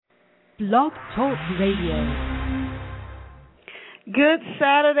Blog Talk Radio. Good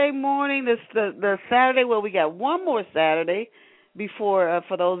Saturday morning. This the Saturday where we got one more Saturday before,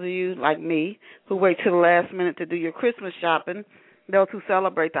 for those of you like me who wait till the last minute to do your Christmas shopping, those who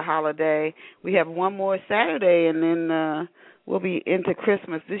celebrate the holiday, we have one more Saturday and then we'll be into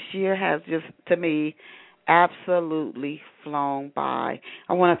Christmas. This year has just, to me, absolutely flown by.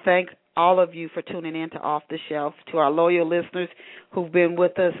 I want to thank all of you for tuning in to Off the Shelf, to our loyal listeners who've been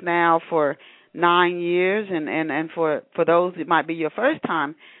with us now for 9 years, and for those it might be your first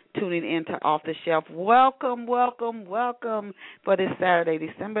time tuning in to Off the Shelf, welcome for this Saturday,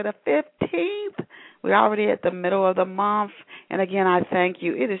 December the 15th. We're already at the middle of the month, and again, I thank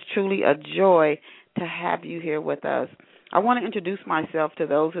you. It is truly a joy to have you here with us. I want to introduce myself to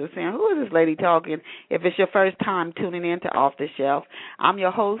those who are saying, who is this lady talking? If it's your first time tuning in to Off the Shelf, I'm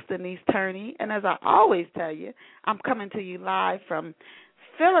your host, Denise Turney, and as I always tell you, I'm coming to you live from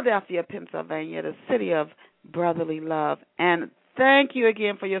Philadelphia, Pennsylvania, the city of brotherly love. And thank you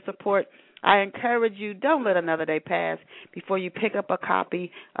again for your support. I encourage you, don't let another day pass before you pick up a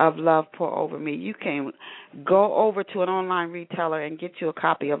copy of Love Pour Over Me. You can go over to an online retailer and get you a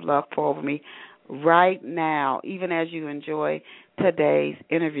copy of Love Pour Over Me right now, even as you enjoy today's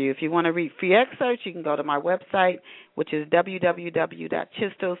interview. If you want to read free excerpts, you can go to my website, which is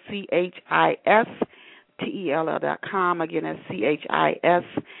www.chistell.com. Again, that's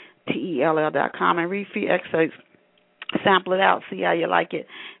chistell.com, and read free excerpts. Sample it out, see how you like it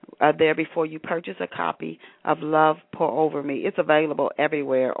there before you purchase a copy of Love Pour Over Me. It's available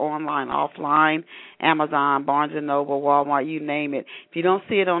everywhere, online, offline, Amazon, Barnes & Noble, Walmart, you name it. If you don't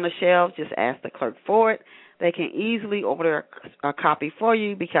see it on the shelves, just ask the clerk for it. They can easily order a copy for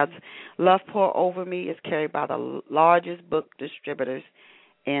you because Love Pour Over Me is carried by the largest book distributors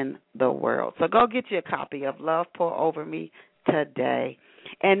in the world. So go get you a copy of Love Pour Over Me today.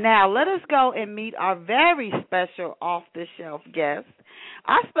 And now let us go and meet our very special off-the-shelf guest.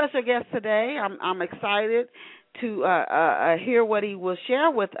 Our special guest today, I'm excited to hear what he will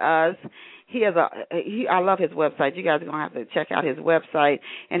share with us. I love his website. You guys are going to have to check out his website.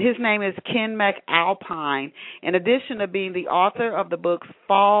 And his name is Ken McAlpine. In addition to being the author of the books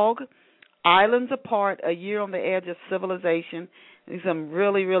Fog, Islands Apart, A Year on the Edge of Civilization, some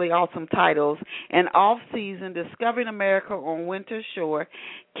really, really awesome titles, and Off-Season, Discovering America on Winter Shore,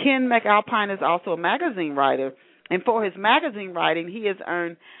 Ken McAlpine is also a magazine writer. And for his magazine writing, he has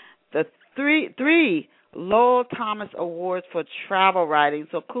earned the three Lowell Thomas Awards for travel writing.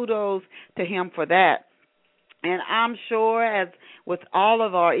 So kudos to him for that. And I'm sure, as with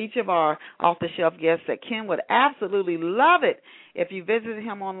each of our off-the-shelf guests, that Ken would absolutely love it if you visited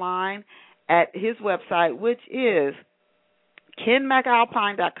him online at his website, which is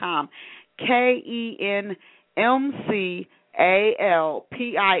KenMcAlpine.com,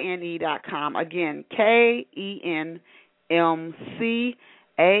 KenMcAlpine.com. Again,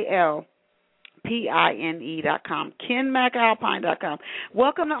 KenMcAlpine.com, KenMcAlpine.com.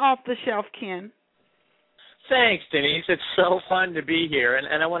 Welcome to Off the Shelf, Ken. Thanks, Denise. It's so fun to be here.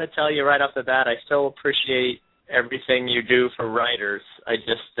 And I want to tell you right off the bat, I so appreciate everything you do for writers. I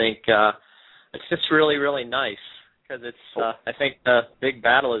just think it's just really, really nice. Because it's, I think the big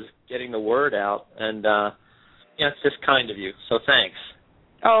battle is getting the word out, and it's just kind of you. So thanks.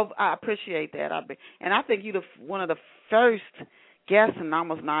 Oh, I appreciate that. And I think you're one of the first guests in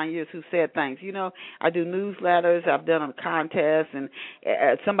almost 9 years who said thanks. You know, I do newsletters, I've done a contest, and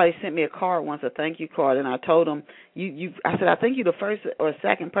somebody sent me a card once, a thank you card, and I told them, I said, I think you're the first or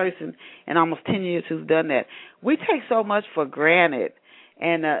second person in almost 10 years who's done that. We take so much for granted,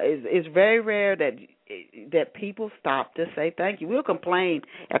 and it's very rare that people stop to say thank you. We'll complain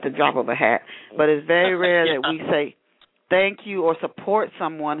at the drop of a hat, but it's very rare that we say thank you or support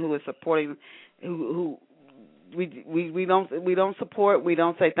someone who is supporting who we don't support. We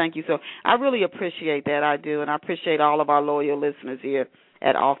don't say thank you. So I really appreciate that. I do, and I appreciate all of our loyal listeners here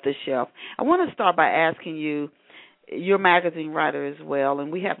at Off the Shelf. I want to start by asking you. You're a magazine writer as well, and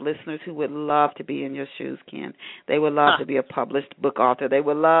we have listeners who would love to be in your shoes, Ken. They would love to be a published book author. They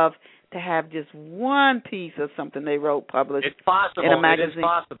would love to have just one piece of something they wrote published in a magazine. It is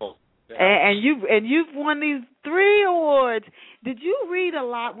possible. Yeah. And you've won these 3 awards. Did you read a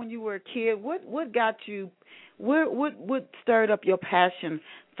lot when you were a kid? What got you? What stirred up your passion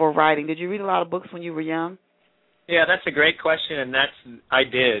for writing? Did you read a lot of books when you were young? Yeah, that's a great question, and I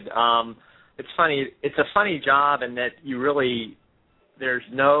did. It's funny. It's a funny job in that there's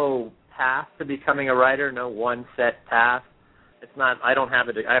no path to becoming a writer, no one set path. It's not. I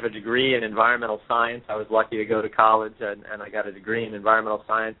have a degree in environmental science. I was lucky to go to college, and I got a degree in environmental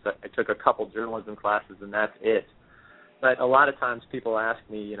science. I took a couple journalism classes, and that's it. But a lot of times people ask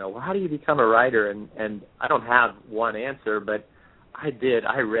me, well, how do you become a writer? And I don't have one answer, but I did.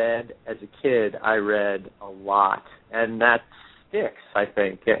 I read, as a kid, I read a lot. And that sticks, I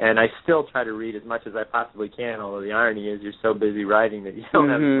think. And I still try to read as much as I possibly can, although the irony is you're so busy writing that you don't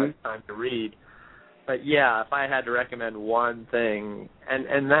have as much time to read. But, yeah, if I had to recommend one thing,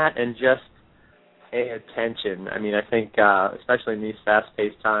 and just pay attention. I mean, I think especially in these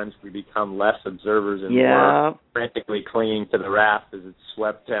fast-paced times, we become less observers and more frantically clinging to the raft as it's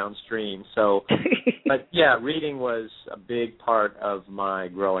swept downstream. So, but yeah, reading was a big part of my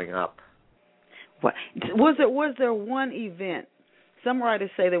growing up. What was there one event? Some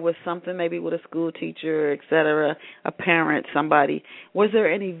writers say there was something, maybe with a school teacher, et cetera, a parent, somebody. Was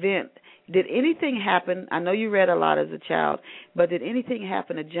there an event? Did anything happen? I know you read a lot as a child, but did anything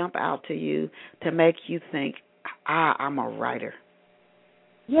happen to jump out to you to make you think, I'm a writer?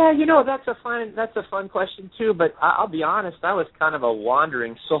 Yeah, that's a fun question too. But I'll be honest, I was kind of a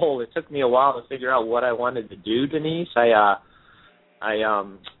wandering soul. It took me a while to figure out what I wanted to do, Denise.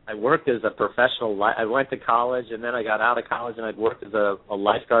 I worked as a professional. I went to college, and then I got out of college, and I'd worked as a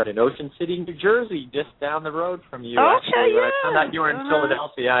lifeguard in Ocean City, New Jersey, just down the road from you. Okay, actually, when I found out you were in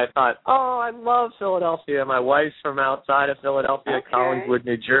Philadelphia, I thought, I love Philadelphia. My wife's from outside of Philadelphia, Collingswood,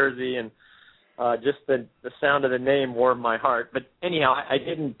 New Jersey, and just the sound of the name warmed my heart. But anyhow, I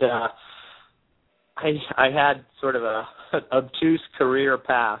didn't. I had sort of a obtuse career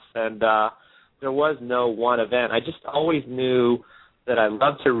path, and there was no one event. I just always knew that I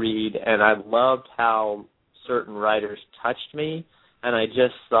loved to read, and I loved how certain writers touched me, and I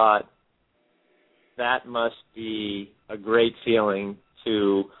just thought that must be a great feeling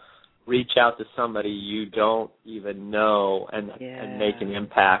to reach out to somebody you don't even know and make an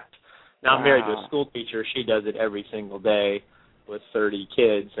impact. Now, I'm married to a school teacher. She does it every single day with 30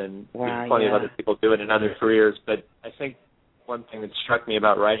 kids, and there's plenty of other people do it in other careers, but I think one thing that struck me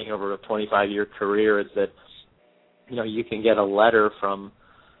about writing over a 25-year career is that you can get a letter from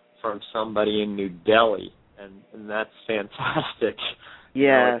somebody in New Delhi, and that's fantastic.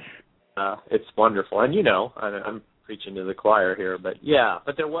 Yes. It's wonderful. And, I'm preaching to the choir here, but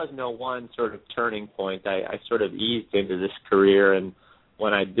there was no one sort of turning point. I sort of eased into this career, and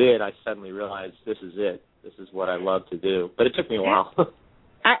when I did, I suddenly realized this is it. This is what I love to do. But it took me a while.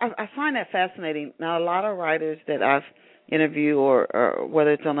 I find that fascinating. Now, a lot of writers that I've interview or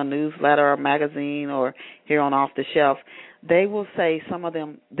whether it's on a newsletter or a magazine or here on Off the Shelf, they will say some of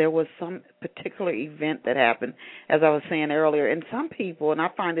them, there was some particular event that happened, as I was saying earlier. And some people, and I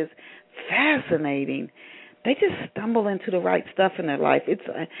find this fascinating, they just stumble into the right stuff in their life.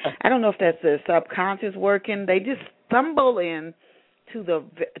 I don't know if that's their subconscious working. They just stumble in to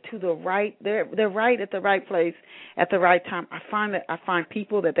the right. They're right at the right place at the right time. I find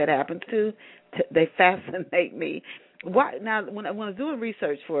people that happens to they fascinate me. Why, now, when I was doing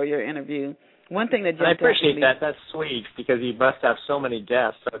research for your interview, one thing that jumped I appreciate out to me, that. That's sweet because you must have so many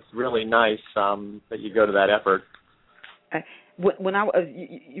guests. So it's really nice that you go to that effort.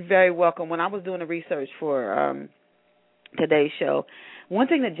 You're very welcome. When I was doing the research for today's show, one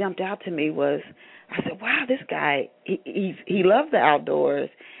thing that jumped out to me was I said, "Wow, this guy he loves the outdoors."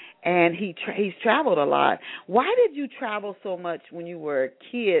 And he's traveled a lot. Why did you travel so much when you were a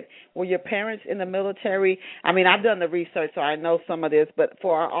kid? Were your parents in the military? I mean, I've done the research, so I know some of this. But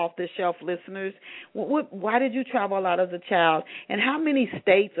for our off-the-shelf listeners, why did you travel a lot as a child? And how many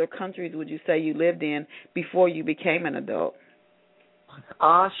states or countries would you say you lived in before you became an adult?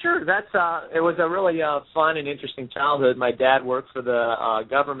 Sure. It was a really fun and interesting childhood. My dad worked for the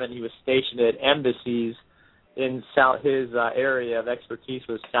government. He was stationed at embassies in his area of expertise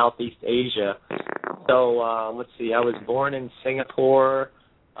was Southeast Asia. So let's see, I was born in Singapore.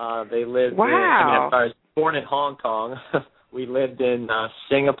 They lived wow. I was born in Hong Kong. We lived in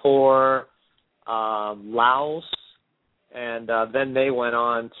Singapore, Laos, and then they went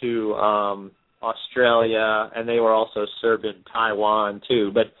on to Australia, and they were also served in Taiwan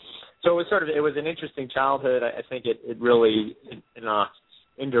too. But so it was an interesting childhood. I think it really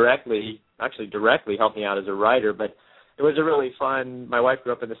directly helped me out as a writer, but it was a really fun. My wife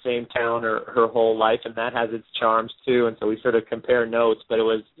grew up in the same town her whole life, and that has its charms too, and so we sort of compare notes, but it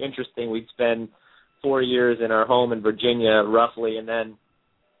was interesting. We'd spend 4 years in our home in Virginia, roughly, and then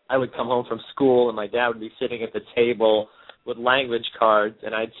I would come home from school, and my dad would be sitting at the table with language cards,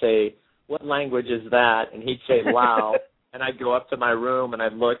 and I'd say, "What language is that?" And he'd say, "Lao." And I'd go up to my room, and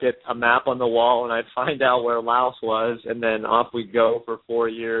I'd look at a map on the wall, and I'd find out where Laos was, and then off we'd go for 4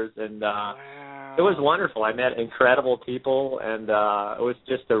 years. And wow. It was wonderful. I met incredible people, and it was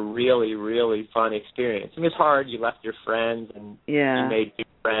just a really, really fun experience. It was hard. You left your friends, and you made new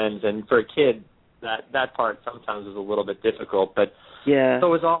friends. And for a kid, that part sometimes was a little bit difficult, but yeah. so it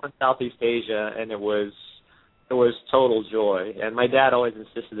was all in Southeast Asia, and it was total joy. And my dad always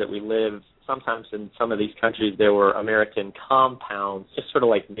insisted that we live. Sometimes in some of these countries there were American compounds, just sort of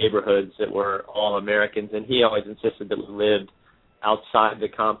like neighborhoods that were all Americans, and he always insisted that we lived outside the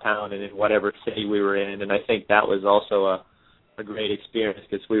compound and in whatever city we were in. And I think that was also a great experience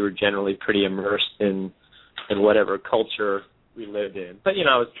because we were generally pretty immersed in whatever culture we lived in. But,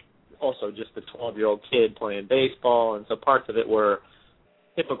 I was also just a 12-year-old kid playing baseball, and so parts of it were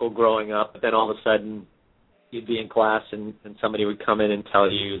typical growing up, but then all of a sudden you'd be in class and somebody would come in and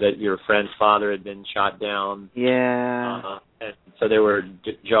tell you that your friend's father had been shot down. Yeah. And so they were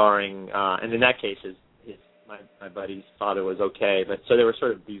jarring, and in that case my buddy's father was okay, but so there were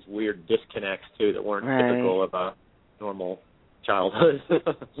sort of these weird disconnects too that weren't typical of a normal childhood.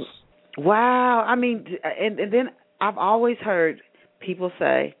 Wow. I mean, and then I've always heard people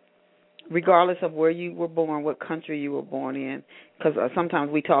say, regardless of where you were born, what country you were born in, because sometimes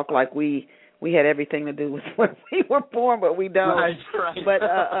we talk like we had everything to do with where we were born, but we don't. Right.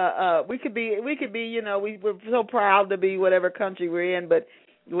 But we could be, we're so proud to be whatever country we're in, but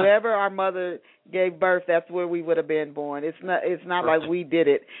wherever our mother gave birth, that's where we would have been born. It's not like we did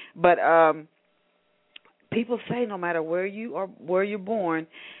it. But people say no matter where you're born,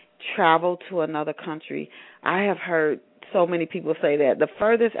 travel to another country. I have heard so many people say that. The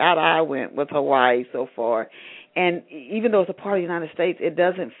furthest out I went was Hawaii so far. And even though it's a part of the United States, it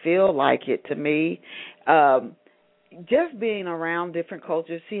doesn't feel like it to me. Just being around different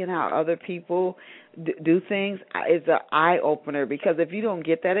cultures, seeing how other people do things is an eye-opener, because if you don't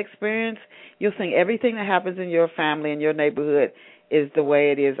get that experience, you'll think everything that happens in your family and your neighborhood is the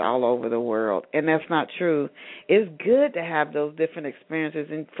way it is all over the world, and that's not true. It's good to have those different experiences,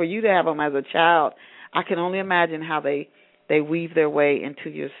 and for you to have them as a child, I can only imagine how they weave their way into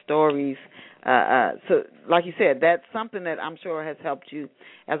your stories. So, like you said, that's something that I'm sure has helped you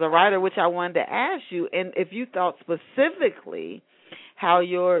as a writer, which I wanted to ask you, and if you thought specifically how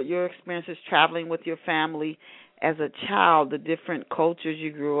your experiences traveling with your family as a child, the different cultures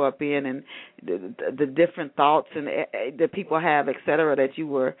you grew up in, and the different thoughts and that people have, et cetera, that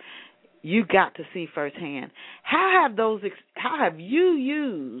you got to see firsthand. How have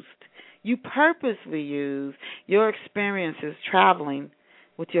you purposely used your experiences traveling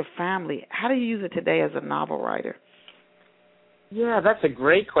with your family? How do you use it today as a novel writer? Yeah, that's a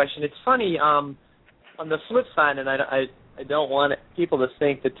great question. It's funny, on the flip side, and I don't want people to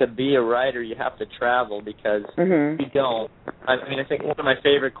think that to be a writer you have to travel, because you don't. I mean, I think one of my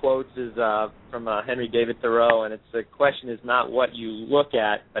favorite quotes is from Henry David Thoreau, and it's the question is not what you look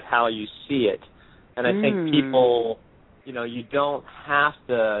at, but how you see it. And I think people, you don't have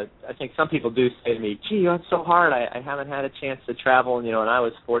to. I think some people do say to me, gee, it's so hard. I haven't had a chance to travel, and I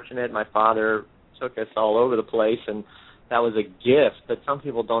was fortunate. My father took us all over the place, and that was a gift, but some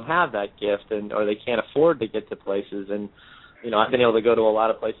people don't have that gift, or they can't afford to get to places. And I've been able to go to a lot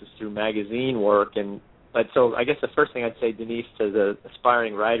of places through magazine work, but so I guess the first thing I'd say, Denise, to the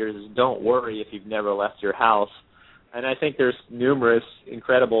aspiring writers is don't worry if you've never left your house. And I think there's numerous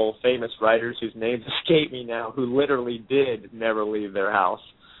incredible, famous writers whose names escape me now who literally did never leave their house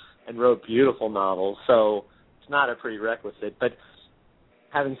and wrote beautiful novels. So it's not a prerequisite. But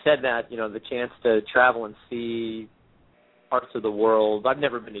having said that, the chance to travel and see parts of the world. I've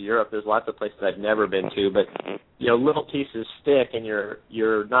never been to Europe. There's lots of places I've never been to, but little pieces stick, and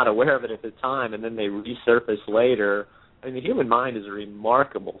you're not aware of it at the time, and then they resurface later. I mean, the human mind is a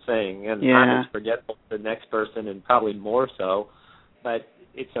remarkable thing, and I'm as forgetful as the next person, and probably more so. But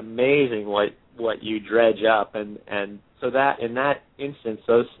it's amazing what you dredge up, and so that in that instance,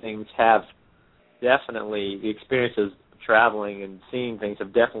 those things have definitely, the experiences of traveling and seeing things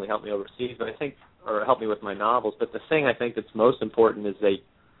have definitely helped me overseas. But I think, or helped me with my novels. But the thing I think that's most important is they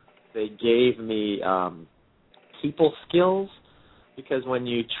gave me people skills, because when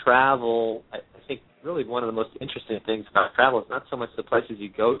you travel, I think really one of the most interesting things about travel is not so much the places you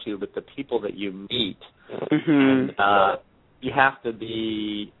go to, but the people that you meet. And you have to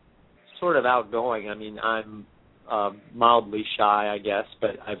be sort of outgoing. I mean, I'm mildly shy, I guess,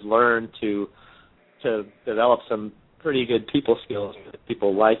 but I've learned to develop some pretty good people skills.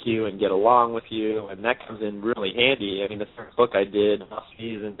 People like you and get along with you, and that comes in really handy. I mean, the first book I did, Off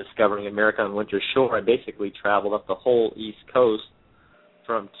Season, Discovering America on Winter Shore, I basically traveled up the whole East Coast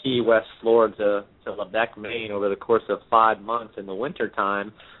from Key West, Florida to Lebec, Maine over the course of 5 months in the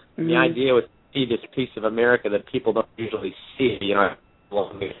wintertime. And the idea was to see this piece of America that people don't usually see.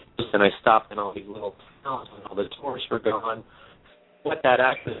 Along the coast, and I stopped in all these little towns when all the tourists were gone. What that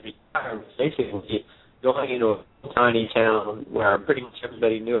actually required was basically going into a tiny town where pretty much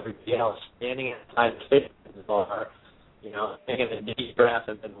everybody knew everybody else, standing outside the fitness bar, taking a deep breath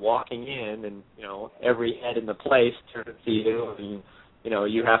and then walking in, and, every head in the place turns to you, and,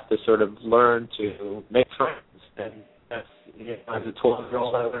 you have to sort of learn to make friends. And that's, as a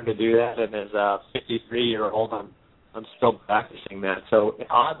 12-year-old, I learned to do that, and as a 53-year-old, I'm still practicing that. So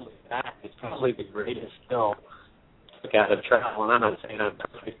oddly, that is probably the greatest skill to look at of travel. And I'm not saying I'm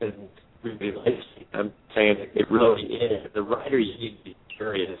perfect and really lazy. I'm saying it really is. The writer, you need to be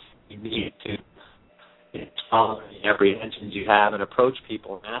curious. You need to follow the apprehensions you have and approach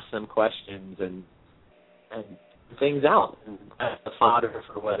people and ask them questions and things out. And that's the fodder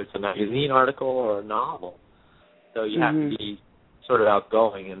for whether it's a magazine article or a novel. So you have to be sort of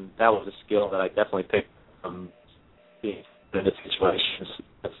outgoing, and that was a skill that I definitely picked from being in the situations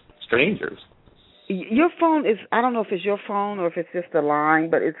with strangers. Your phone is, I don't know if it's your phone or if it's just a line,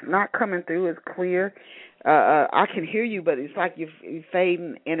 but it's not coming through as clear. I can hear you, but it's like you're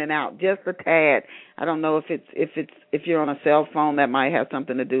fading in and out just a tad. I don't know if you're on a cell phone, that might have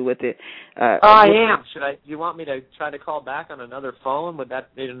something to do with it. I am. Do you want me to try to call back on another phone? Would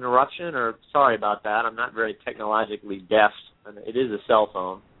that be an interruption? Or sorry about that. I'm not very technologically deft, and it is a cell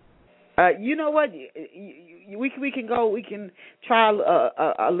phone. You know what? We can go. We can try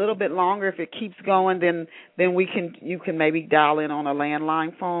a little bit longer. If it keeps going, then you can maybe dial in on a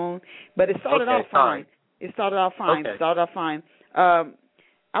landline phone. But it started off fine. It started off fine. Okay. It started off fine.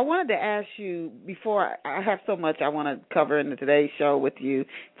 I wanted to ask you before. I have so much I want to cover in today's show with you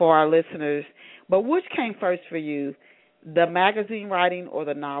for our listeners. But which came first for you, the magazine writing or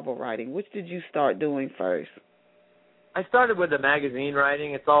the novel writing? Which did you start doing first? I started with the magazine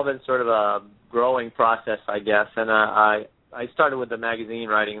writing. It's all been sort of a growing process, I guess. And I started with the magazine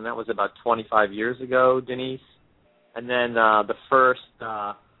writing, and that was about 25 years ago, Denise. And then the first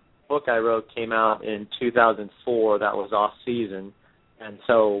book I wrote came out in 2004. That was off-season. And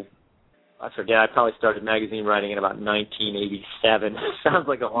so, I forget, I probably started magazine writing in about 1987. Sounds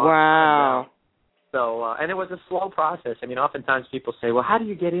like a long time now. So, and it was a slow process. I mean, oftentimes people say, well, how do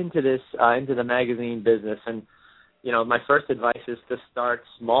you get into this, into the magazine business? And my first advice is to start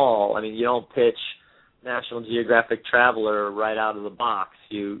small. I mean, you don't pitch National Geographic Traveler right out of the box.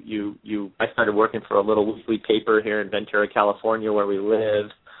 I started working for a little weekly paper here in Ventura, California, where we live,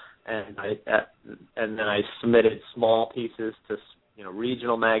 and then I submitted small pieces to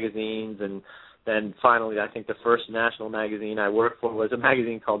regional magazines, and then finally, I think the first national magazine I worked for was a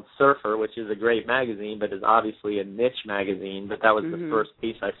magazine called Surfer, which is a great magazine, but is obviously a niche magazine. But that was the first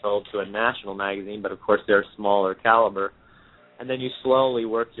piece I sold to a national magazine, but of course they're smaller caliber. And then you slowly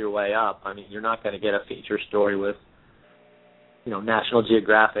work your way up. I mean, you're not going to get a feature story with, National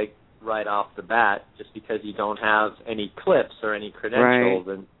Geographic right off the bat just because you don't have any clips or any credentials.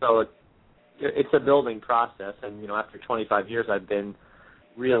 Right. And so it's a building process. And, after 25 years, I've been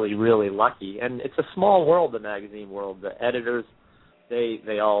really, really lucky. And it's a small world, the magazine world. The editors,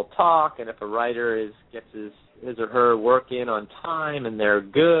 they all talk, and if a writer gets his or her work in on time and they're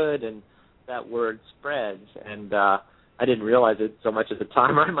good, and that word spreads. And I didn't realize it so much at the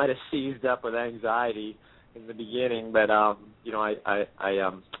time. I might have seized up with anxiety in the beginning, but I'm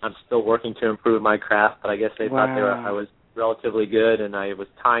still working to improve my craft. But I guess they thought I was relatively good, and I was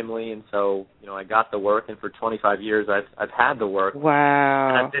timely, and so I got the work. And for 25 years, I've had the work. Wow!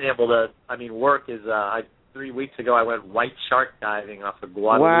 And I've been able to. I mean, work is. 3 weeks ago, I went white shark diving off of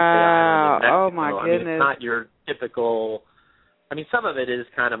Guadalupe Island in Mexico. Oh my goodness! I mean, it's not your typical. I mean, some of it is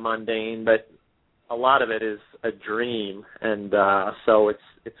kind of mundane, but a lot of it is a dream, and so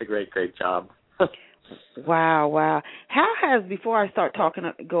it's a great job. Wow. How has, before I start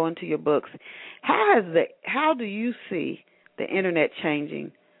going to your books, how do you see the internet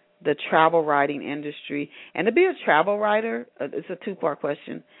changing the travel writing industry? And to be a travel writer, it's a two-part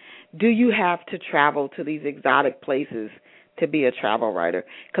question. Do you have to travel to these exotic places to be a travel writer?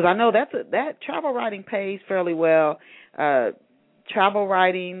 Because I know that travel writing pays fairly well. Travel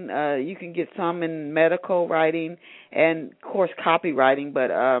writing, you can get some in medical writing and, of course, copywriting,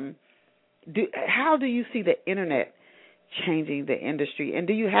 but how do you see the internet changing the industry? And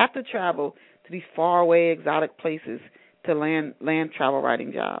do you have to travel to these faraway, exotic places to land travel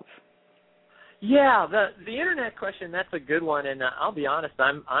writing jobs? Yeah, the internet question, that's a good one. And I'll be honest,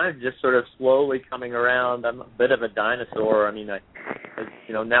 I'm just sort of slowly coming around. I'm a bit of a dinosaur. I mean,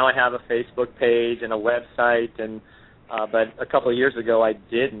 now I have a Facebook page and a website, and but a couple of years ago I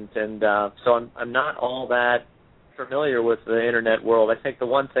didn't, and so I'm not all that familiar with the internet world. I think the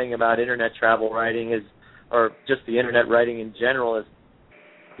one thing about internet travel writing is, or just the internet writing in general, is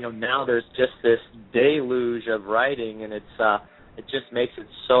now there's just this deluge of writing, and it just makes it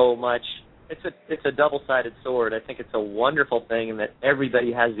so much it's a double-sided sword. I think it's a wonderful thing in that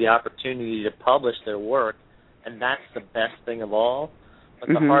everybody has the opportunity to publish their work, and that's the best thing of all. But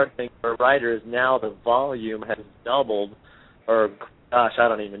the hard thing for a writer is now the volume has doubled, or gosh, I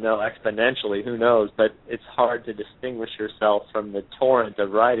don't even know, exponentially, who knows, but it's hard to distinguish yourself from the torrent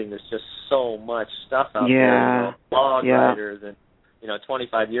of writing. There's just so much stuff out there, blog writers, and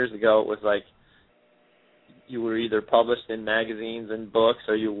 25 years ago it was like you were either published in magazines and books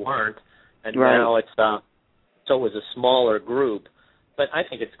or you weren't, and now it's always a smaller group. But I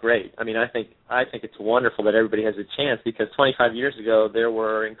think it's great. I mean, I think it's wonderful that everybody has a chance, because 25 years ago there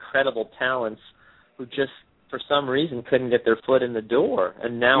were incredible talents who just for some reason couldn't get their foot in the door,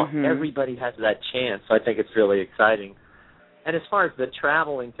 and now everybody has that chance. So I think it's really exciting. And as far as the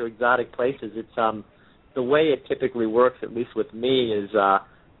traveling to exotic places, it's the way it typically works, at least with me, is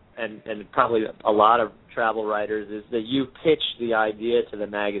and probably a lot of travel writers, is that you pitch the idea to the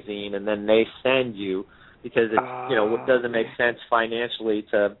magazine and then they send you, because it doesn't make sense financially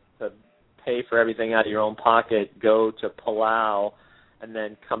to pay for everything out of your own pocket, go to Palau, and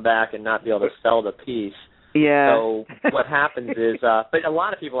then come back and not be able to sell the piece. Yeah. So what happens is, but a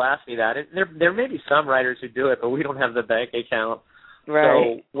lot of people ask me that. There may be some writers who do it, but we don't have the bank account.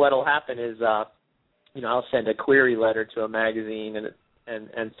 Right. So what'll happen is, I'll send a query letter to a magazine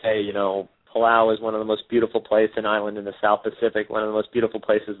and say, Palau is one of the most beautiful places, an island in the South Pacific, one of the most beautiful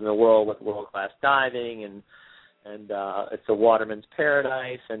places in the world with world-class diving, and it's a waterman's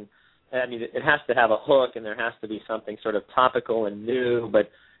paradise. And I mean, it has to have a hook, and there has to be something sort of topical and new,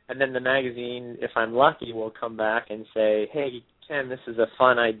 and then the magazine, if I'm lucky, will come back and say, hey, Ken, this is a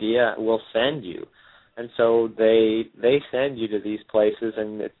fun idea. We'll send you. And so they send you to these places,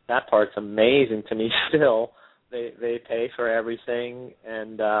 and that part's amazing to me still. They pay for everything.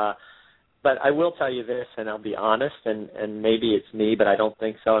 And but I will tell you this, and I'll be honest, and maybe it's me, but I don't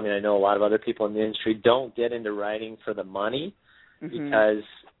think so. I mean, I know a lot of other people in the industry don't get into writing for the money, because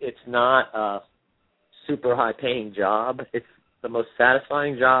it's not a super high-paying job. It's the most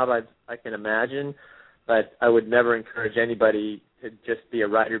satisfying job I can imagine, but I would never encourage anybody to just be a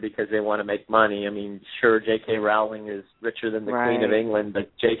writer because they want to make money. I mean, sure, J.K. Rowling is richer than the Queen of England, but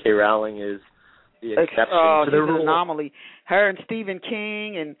J.K. Rowling is the exception to the rule. She's an anomaly. Her and Stephen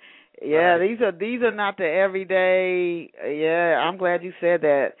King, and these are not the everyday. Yeah, I'm glad you said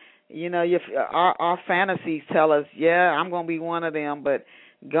that. Our fantasies tell us, I'm going to be one of them, but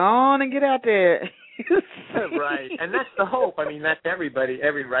go on and get out there. Right, and that's the hope. I mean, that's every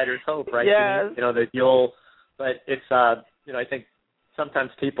writer's hope, right? Yes. That you'll, but it's, I think sometimes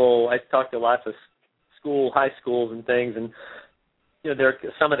I talk to lots of high schools and things, and,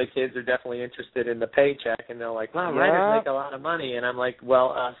 some of the kids are definitely interested in the paycheck, and they're like, wow, writers make a lot of money. And I'm like,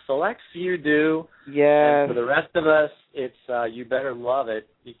 well, select few do. Yeah. And for the rest of us, it's, you better love it,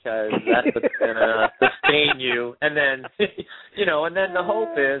 because that's what's going to sustain you. And then, and then the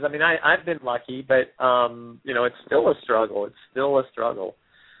hope is, I mean, I've been lucky, but, it's still a struggle. So,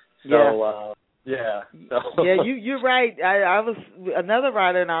 So. Yeah, you're right. I was, another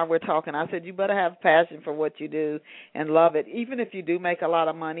writer and I were talking. I said, you better have passion for what you do and love it. Even if you do make a lot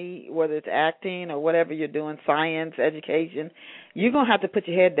of money, whether it's acting or whatever you're doing, science, education, you're going to have to put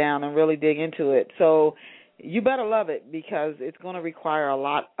your head down and really dig into it. So you better love it, because it's going to require a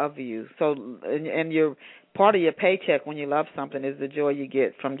lot of you. So, and your part of your paycheck when you love something is the joy you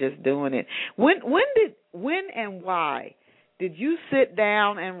get from just doing it. When and why did you sit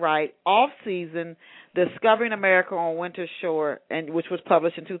down and write Off-Season, Discovering America on Winter Shore, and which was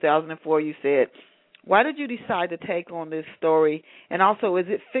published in 2004, you said? Why did you decide to take on this story? And also, is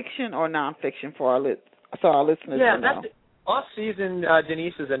it fiction or nonfiction for our listeners to know? Off-Season,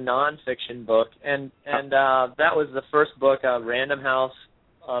 Denise, is a nonfiction book, and that was the first book. Random House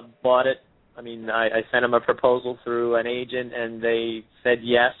bought it. I mean, I sent them a proposal through an agent, and they said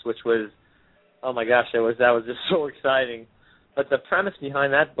yes, which was, oh my gosh, that was just so exciting. But the premise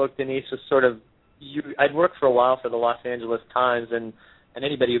behind that book, Denise, was sort of, I'd worked for a while for the Los Angeles Times, and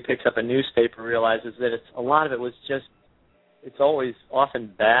anybody who picks up a newspaper realizes that a lot of it was just, it's always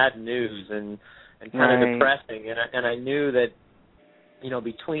often bad news and kind of depressing. And I knew that,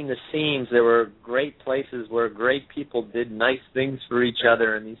 between the scenes, there were great places where great people did nice things for each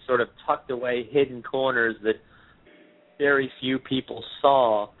other, and these sort of tucked away hidden corners that very few people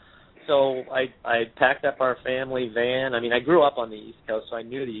saw. So I packed up our family van. I mean, I grew up on the East Coast, so I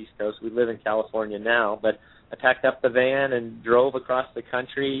knew the East Coast. We live in California now, but I packed up the van and drove across the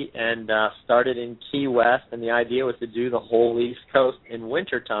country and started in Key West, and the idea was to do the whole East Coast in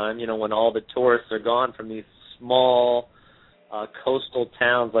wintertime, when all the tourists are gone from these small coastal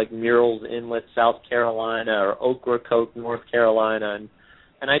towns like Murrells Inlet, South Carolina, or Ocracoke, North Carolina,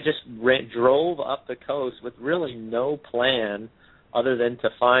 And I just drove up the coast with really no plan other than to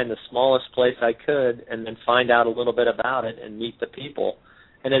find the smallest place I could and then find out a little bit about it and meet the people.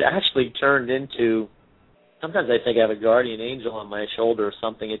 And it actually turned into, sometimes I think I have a guardian angel on my shoulder or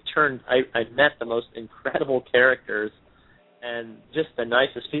something. I met the most incredible characters and just the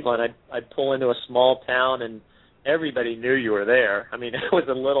nicest people. And I'd pull into a small town and everybody knew you were there. I mean, it was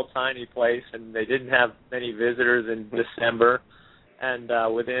a little tiny place and they didn't have many visitors in December. And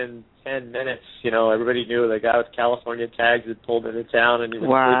within 10 minutes, everybody knew the guy with California tags had pulled into town, and he was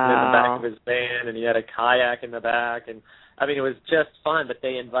sleeping in the back of his van, and he had a kayak in the back. And, I mean, it was just fun. But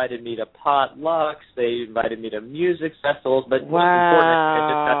they invited me to potlucks. They invited me to music festivals. But most important, I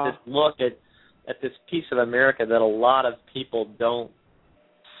just got this look at this piece of America that a lot of people don't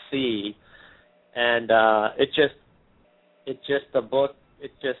see. And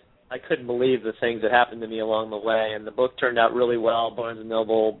I couldn't believe the things that happened to me along the way, and the book turned out really well. Barnes &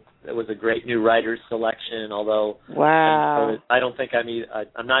 Noble, it was a great new writer's selection, although I don't think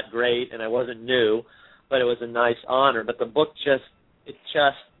I'm not great, and I wasn't new, but it was a nice honor. But the book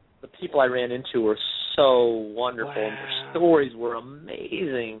the people I ran into were so wonderful, and their stories were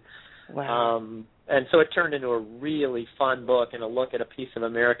amazing. And so it turned into a really fun book and a look at a piece of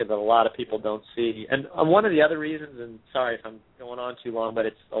America that a lot of people don't see. And one of the other reasons, and sorry if I'm going on too long, but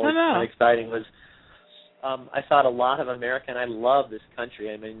it's always kind of exciting, was I thought a lot of America, and I love this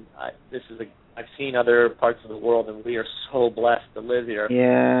country. I mean, I've seen other parts of the world, and we are so blessed to live here.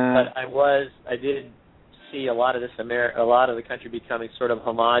 Yeah. But I did see a lot of a lot of the country becoming sort of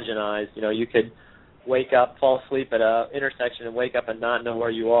homogenized. You could wake up, fall asleep at a intersection and wake up and not know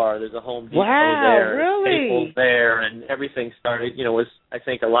where you are. There's a Home Depot there, Staples there, and everything started, was, I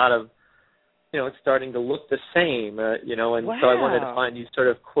think, a lot of, it's starting to look the same, and so I wanted to find these sort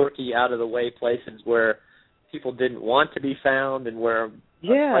of quirky, out-of-the-way places where people didn't want to be found and where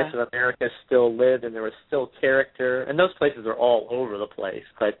parts of America still lived and there was still character, and those places are all over the place,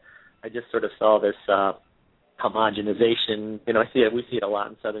 but I just sort of saw this homogenization. We see it a lot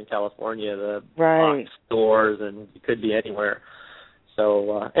in Southern California, the box stores, and it could be anywhere.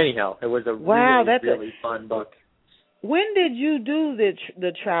 So anyhow, it was a really fun book. When did you do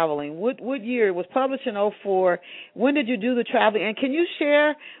the traveling? What year? It was published in 2004. When did you do the traveling? And can you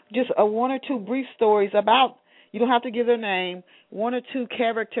share just one or two brief stories about, you don't have to give their name, one or two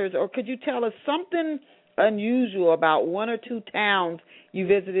characters, or could you tell us something unusual about one or two towns you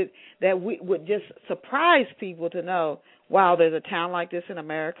visited that would just surprise people to know, wow, there's a town like this in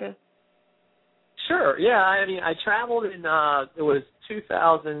America? Sure, yeah. I mean, I traveled in, it was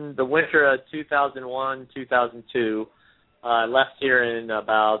the winter of 2001, 2002. I left here in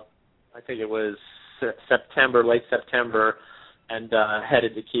about, I think it was late September, and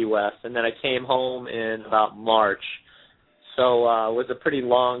headed to Key West. And then I came home in about March. So it was a pretty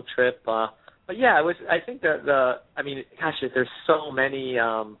long trip. But yeah, it was. I think that there's so many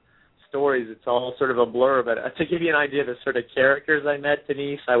stories. It's all sort of a blur. But to give you an idea of the sort of characters I met,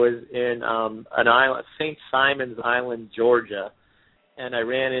 Denise, I was in an island, St. Simon's Island, Georgia, and I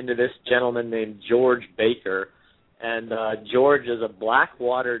ran into this gentleman named George Baker. And George is a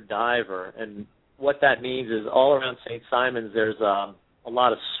blackwater diver, and what that means is all around St. Simon's there's a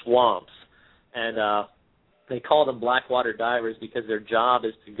lot of swamps, and they call them blackwater divers because their job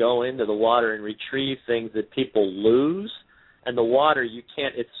is to go into the water and retrieve things that people lose. And the water,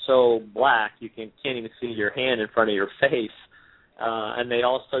 it's so black you can't even see your hand in front of your face. And they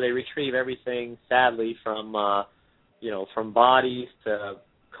retrieve everything, sadly, from bodies to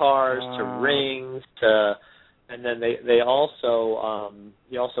cars to rings to, and then they also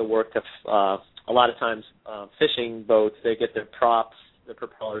work to a lot of times fishing boats. They get their props, the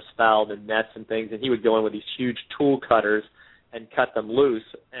propellers fouled and nets and things, and he would go in with these huge tool cutters and cut them loose.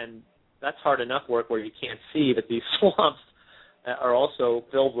 And that's hard enough work where you can't see, but these swamps are also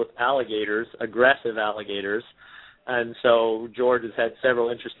filled with alligators, aggressive alligators. And so George has had several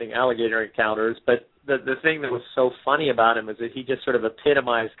interesting alligator encounters. But the thing that was so funny about him is that he just sort of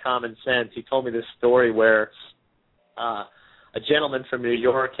epitomized common sense. He told me this story where a gentleman from New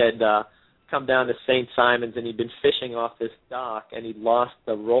York had come down to St. Simon's, and he'd been fishing off this dock, and he'd lost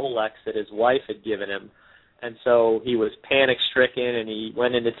the Rolex that his wife had given him. And so he was panic-stricken, and he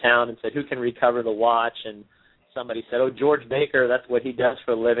went into town and said, who can recover the watch? And somebody said, George Baker, that's what he does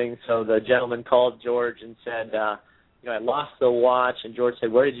for a living. So the gentleman called George and said, I lost the watch. And George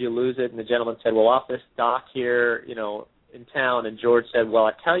said, where did you lose it? And the gentleman said, well, off this dock here, in town. And George said, well,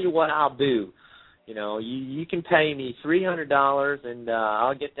 I tell you what I'll do. You can pay me $300 and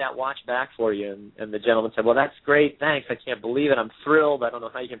I'll get that watch back for you. And the gentleman said, well, that's great. Thanks. I can't believe it. I'm thrilled. I don't know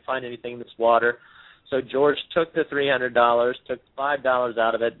how you can find anything in this water. So George took the $300, took $5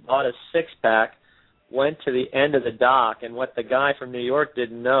 out of it, bought a six-pack, went to the end of the dock, and what the guy from New York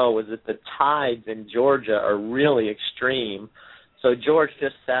didn't know was that the tides in Georgia are really extreme. So George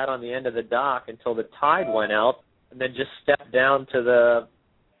just sat on the end of the dock until the tide went out, and then just stepped down to the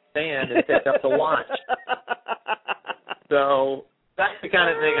sand and picked up the watch. So that's the kind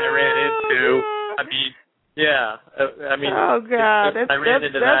of thing I ran into. I mean, yeah. I mean, oh God, I ran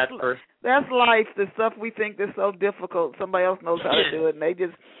into that for. That's life. The stuff we think is so difficult, somebody else knows how to do it, and they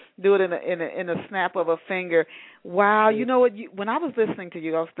just do it in a snap of a finger. Wow, you know what? When I was listening to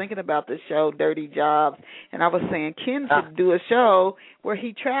you, I was thinking about the show Dirty Jobs, and I was saying Ken should do a show where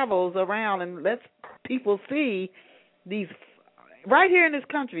he travels around and lets people see these right here in this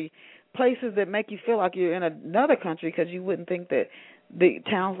country places that make you feel like you're in another country because you wouldn't think that the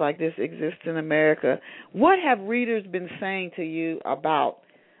towns like this exist in America. What have readers been saying to you about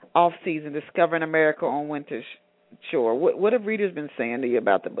off-season, discovering America on Winter Shore? What have readers been saying to you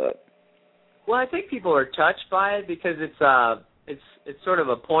about the book? Well, I think people are touched by it because it's sort of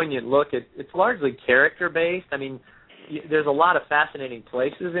a poignant look. It's largely character-based. I mean, there's a lot of fascinating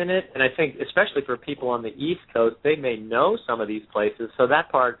places in it, and I think especially for people on the East Coast, they may know some of these places. So that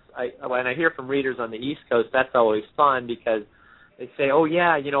part, when I hear from readers on the East Coast, that's always fun because they say, oh,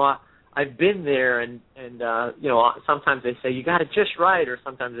 yeah, you know, I've been there, and you know, sometimes they say, you got it just right, or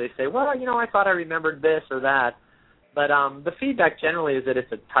sometimes they say, well, you know, I thought I remembered this or that. But the feedback generally is that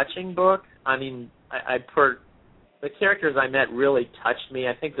it's a touching book. I mean, the characters I met really touched me.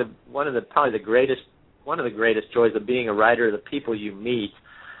 I think one of the greatest joys of being a writer are the people you meet,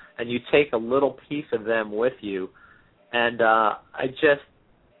 and you take a little piece of them with you. And I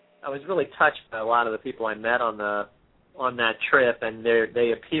was really touched by a lot of the people I met on that trip, and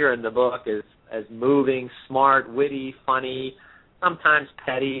they appear in the book as moving, smart, witty, funny, sometimes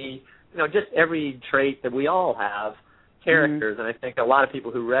petty, you know, just every trait that we all have, characters. And I think a lot of people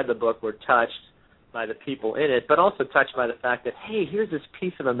who read the book were touched by the people in it, but also touched by the fact that, hey, here's this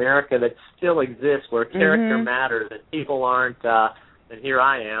piece of America that still exists where character matters, and people aren't, and here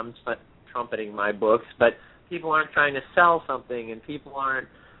I am trumpeting my books, but people aren't trying to sell something, and people aren't,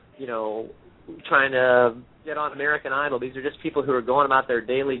 you know, trying to get on American Idol. These are just people who are going about their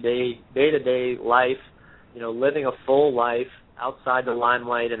day-to-day life, you know, living a full life outside the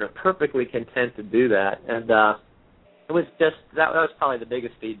limelight and are perfectly content to do that. And it was just, that was probably the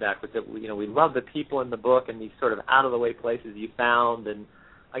biggest feedback, was that, you know, we love the people in the book and these sort of out-of-the-way places you found. And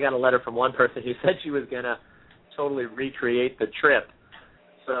I got a letter from one person who said she was going to totally recreate the trip.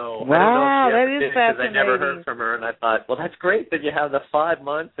 So wow, I don't know if she that is fascinating. because I never heard from her, and I thought, well, that's great that you have the 5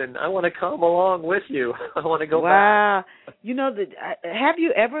 months, and I want to come along with you. I want to go back. Wow. You know, have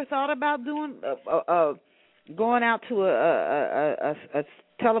you ever thought about doing going out to a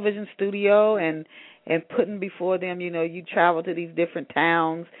television studio and putting before them, you know, you travel to these different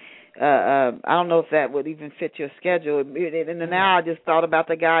towns? I don't know if that would even fit your schedule. And now I just thought about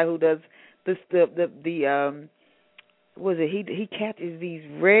the guy who does he catches these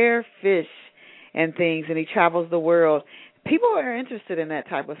rare fish and things, and he travels the world. People are interested in that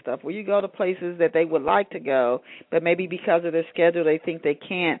type of stuff, where you go to places that they would like to go, but maybe because of their schedule they think they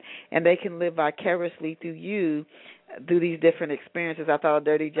can't, and they can live vicariously through you through these different experiences. I thought of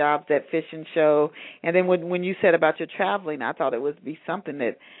Dirty Jobs, that fishing show, and then when you said about your traveling, I thought it would be something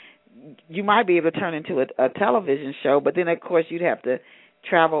that you might be able to turn into a television show, but then, of course, you'd have to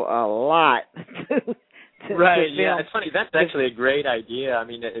travel a lot Right, yeah, it's funny. That's actually a great idea. I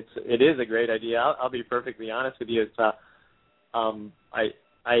mean, it is a great idea. I'll be perfectly honest with you. It's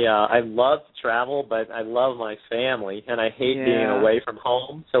I love to travel, but I love my family, and I hate being away from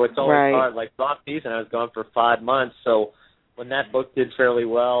home. So it's always hard. Like off season, I was gone for 5 months. So when that book did fairly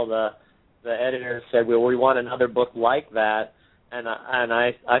well, the editor said, "Well, we want another book like that." And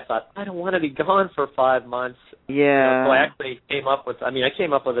I thought, I don't want to be gone for 5 months. Yeah. You know, so I actually came up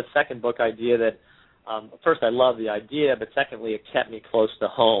with a second book idea that. First, I love the idea, but secondly, it kept me close to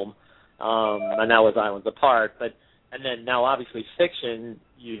home, and that was Islands Apart. And then now, obviously, fiction,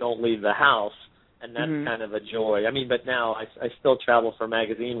 you don't leave the house, and that's kind of a joy. I mean, but now I still travel for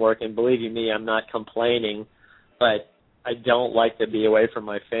magazine work, and believe you me, I'm not complaining, but I don't like to be away from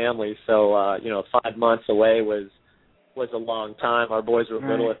my family. So, 5 months away was a long time. Our boys were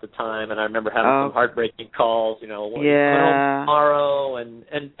little at the time, and I remember having some heartbreaking calls, coming home tomorrow, and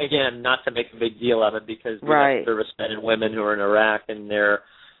again, not to make a big deal of it, because we have servicemen and women who are in Iraq, and they're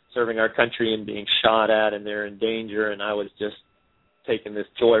serving our country and being shot at, and they're in danger, and I was just taking this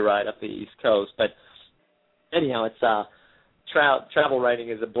joyride up the East Coast. But anyhow, it's travel writing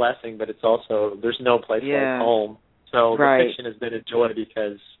is a blessing, but it's also, there's no place like home. So Right. the fiction has been a joy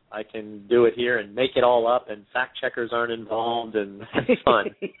because I can do it here and make it all up, and fact checkers aren't involved, and it's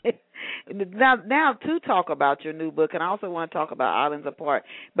fun. Now to talk about your new book, and I also want to talk about Islands Apart,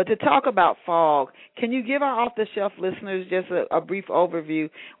 but to talk about Fog, can you give our off-the-shelf listeners just a brief overview?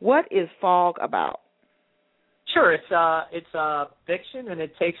 What is Fog about? Sure, it's fiction, and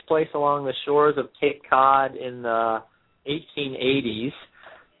it takes place along the shores of Cape Cod in the 1880s.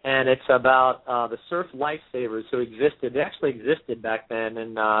 And it's about the surf lifesavers who existed. They actually existed back then,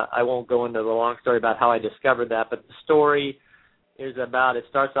 and I won't go into the long story about how I discovered that, but the story is about, it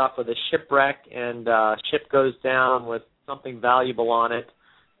starts off with a shipwreck, and ship goes down with something valuable on it,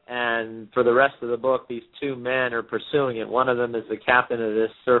 and for the rest of the book, these two men are pursuing it. One of them is the captain of this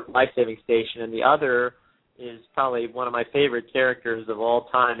surf lifesaving station, and the other is probably one of my favorite characters of all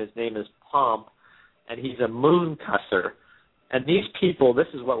time. His name is Pomp, and he's a moon cusser. And these people, this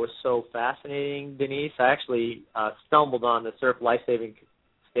is what was so fascinating, Denise. I actually stumbled on the surf lifesaving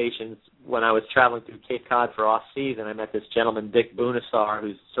stations when I was traveling through Cape Cod for off-season. I met this gentleman, Dick Bunasar,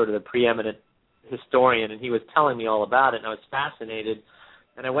 who's sort of the preeminent historian, and he was telling me all about it, and I was fascinated.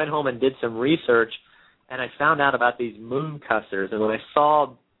 And I went home and did some research, and I found out about these moon cussers. And when I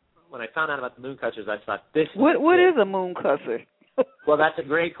found out about the moon cussers, I thought, what is a moon cusser? Well, that's a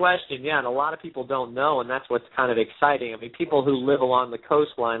great question, yeah, and a lot of people don't know, and that's what's kind of exciting. I mean, people who live along the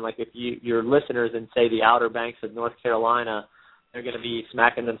coastline, like if your listeners in, say, the Outer Banks of North Carolina, they're going to be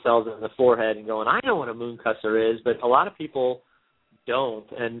smacking themselves in the forehead and going, I know what a mooncusser is, but a lot of people don't.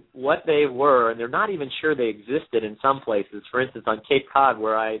 And what they were, and they're not even sure they existed in some places. For instance, on Cape Cod,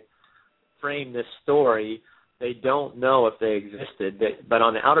 where I framed this story, they don't know if they existed, but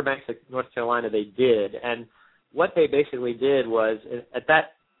on the Outer Banks of North Carolina, they did. And what they basically did was, at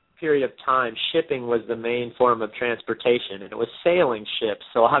that period of time, shipping was the main form of transportation, and it was sailing ships,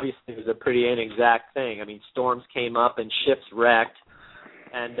 so obviously it was a pretty inexact thing. I mean, storms came up and ships wrecked,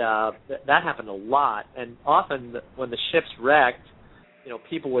 and that happened a lot. And often when the ships wrecked,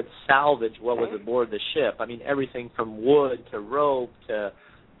 people would salvage what was aboard the ship. I mean, everything from wood to rope to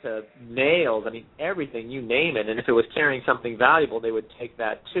nails, I mean, everything, you name it. And if it was carrying something valuable, they would take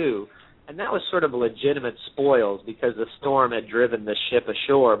that too. And that was sort of legitimate spoils because the storm had driven the ship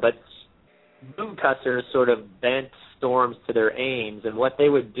ashore. But mooncussers sort of bent storms to their aims, and what they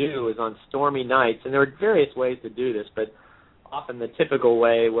would do is on stormy nights, and there were various ways to do this, but often the typical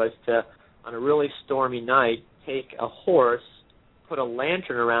way was to, on a really stormy night, take a horse, put a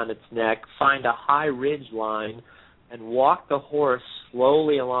lantern around its neck, find a high ridge line, and walk the horse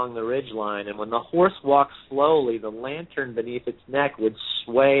slowly along the ridge line. And when the horse walked slowly, the lantern beneath its neck would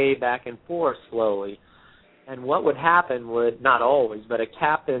sway back and forth slowly. And what would happen would, not always, but a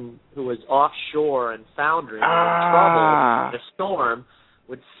captain who was offshore and foundering in trouble in a storm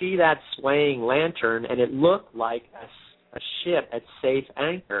would see that swaying lantern, and it looked like a ship at safe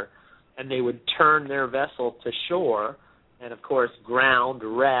anchor. And they would turn their vessel to shore and, of course, ground,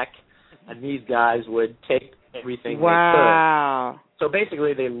 wreck, and these guys would take everything they could. So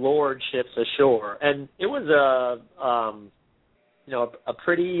basically, they lured ships ashore, and it was a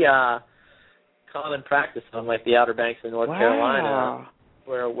pretty common practice on like the Outer Banks of North Carolina,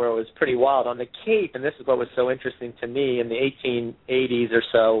 where it was pretty wild. On the Cape, and this is what was so interesting to me in the 1880s or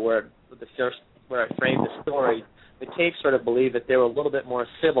so, where I framed the story, the Cape sort of believed that they were a little bit more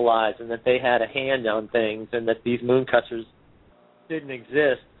civilized and that they had a hand on things, and that these mooncussers didn't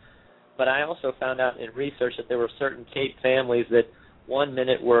exist. But I also found out in research that there were certain Cape families that one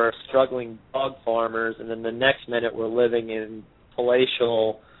minute were struggling dog farmers, and then the next minute were living in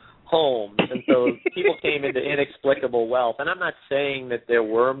palatial homes. And so people came into inexplicable wealth. And I'm not saying that there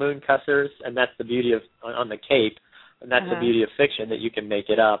were mooncussers, and that's the beauty of on the Cape, and that's the beauty of fiction, that you can make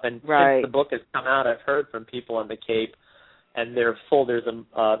it up. And since the book has come out, I've heard from people on the Cape, and they're filled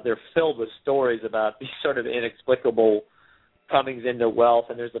with stories about these sort of inexplicable comings into wealth.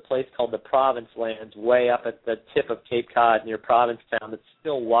 And there's a place called the Province Lands way up at the tip of Cape Cod near Provincetown that's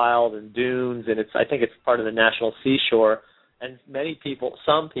still wild and dunes, and I think it's part of the National Seashore. And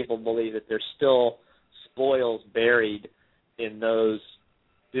some people believe that there's still spoils buried in those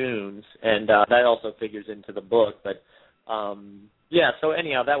dunes, and that also figures into the book. But so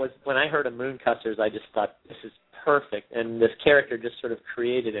anyhow, that was when I heard of Mooncussers, I just thought, this is perfect. And this character just sort of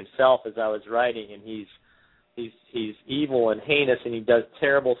created himself as I was writing, and he's evil and heinous, and he does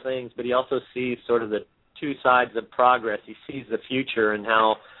terrible things, but he also sees sort of the two sides of progress. He sees the future and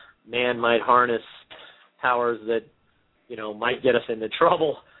how man might harness powers that, might get us into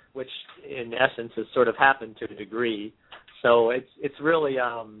trouble, which in essence has sort of happened to a degree. So it's really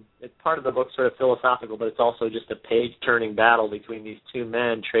it's part of the book sort of philosophical, but it's also just a page-turning battle between these two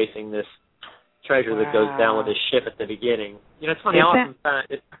men tracing this treasure that goes down with his ship at the beginning. It's funny.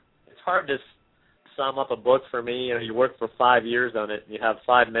 It's hard to sum up a book for me. You work for 5 years on it, and you have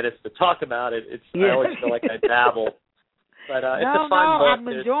 5 minutes to talk about it. I always feel like I babble. But it's a fun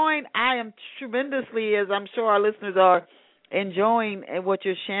book. I am tremendously, as I'm sure our listeners are, enjoying what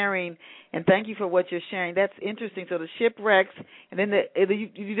you're sharing, and thank you for what you're sharing. That's interesting. So the shipwrecks, and then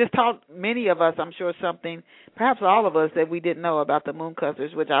you just taught many of us, I'm sure, something, perhaps all of us, that we didn't know about the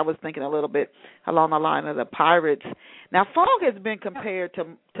Mooncusters, which I was thinking a little bit along the line of the pirates. Now, Fogg has been compared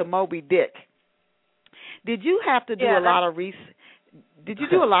to Moby Dick. Did you have to do a lot of research? Did you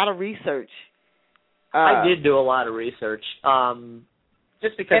do a lot of research? I did do a lot of research,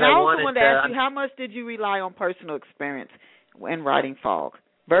 just because and I also wanted to ask you, how much did you rely on personal experience in writing Fogg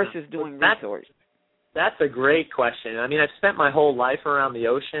versus doing research? That's a great question. I mean, I've spent my whole life around the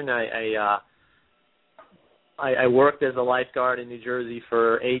ocean. I worked as a lifeguard in New Jersey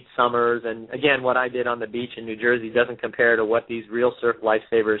for 8 summers, and again, what I did on the beach in New Jersey doesn't compare to what these real surf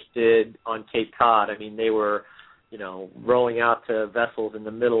lifesavers did on Cape Cod. I mean, they were, rowing out to vessels in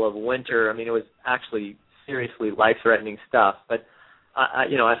the middle of winter. I mean, it was actually seriously life-threatening stuff. But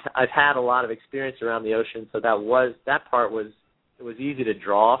I've had a lot of experience around the ocean, so that part was easy to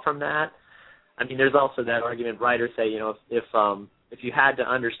draw from that. I mean, there's also that argument writers say, if you had to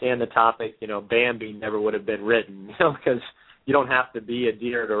understand the topic, Bambi never would have been written, because you don't have to be a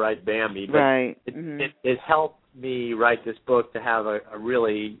deer to write Bambi. But right. It helped me write this book to have a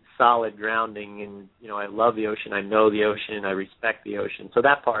really solid grounding, and I love the ocean, I know the ocean, I respect the ocean. So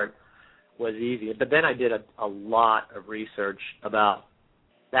that part was easy. But then I did a lot of research about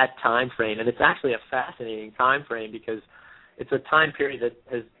that time frame, and it's actually a fascinating time frame because it's a time period that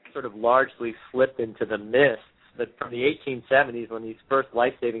has sort of largely slipped into the mists. But from the 1870s, when these first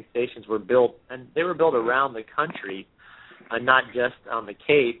life-saving stations were built, and they were built around the country, not just on the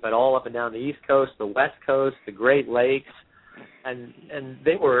Cape, but all up and down the East Coast, the West Coast, the Great Lakes, and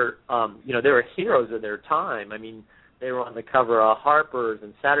they were, they were heroes of their time. I mean, they were on the cover of Harper's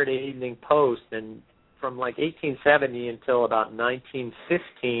and Saturday Evening Post, and from like 1870 until about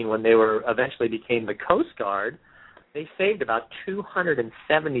 1915, when they eventually became the Coast Guard, they saved about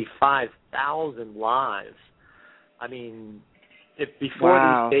 275,000 lives. I mean, before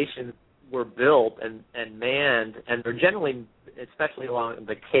these stations were built and manned, and they're generally, especially along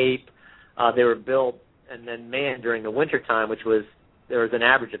the Cape, they were built and then manned during the wintertime, there was an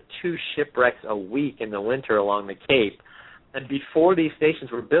average of 2 shipwrecks a week in the winter along the Cape. And before these stations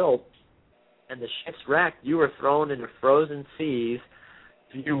were built and the ships wrecked, you were thrown into frozen seas.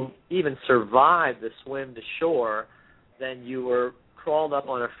 If you even survived the swim to shore, then you were crawled up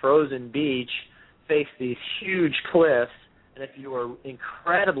on a frozen beach, faced these huge cliffs, and if you were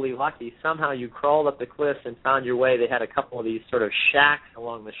incredibly lucky, somehow you crawled up the cliffs and found your way. They had a couple of these sort of shacks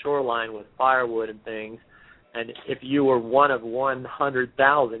along the shoreline with firewood and things, and if you were one of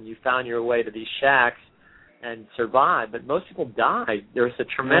 100,000, you found your way to these shacks and survived. But most people died. There was a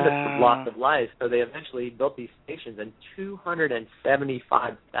tremendous loss of life, so they eventually built these stations, and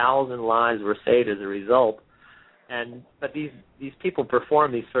 275,000 lives were saved as a result. But these people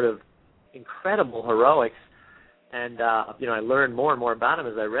performed these sort of incredible heroics, and I learned more and more about them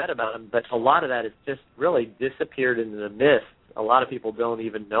as I read about them, but a lot of that has just really disappeared into the mist. A lot of people don't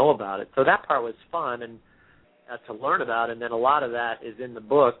even know about it. So that part was fun and to learn about, and then a lot of that is in the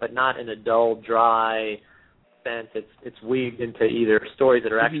book, but not in a dull, dry sense. It's weaved into either stories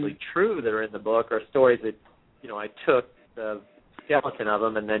that are actually true that are in the book, or stories that, I took the skeleton of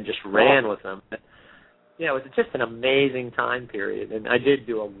them and then just ran with them. It was just an amazing time period, and I did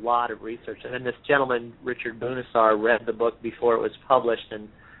do a lot of research. And then this gentleman, Richard Bunasar, read the book before it was published and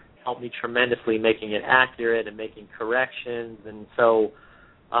helped me tremendously making it accurate and making corrections. And so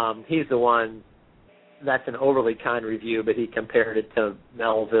he's the one, that's an overly kind review, but he compared it to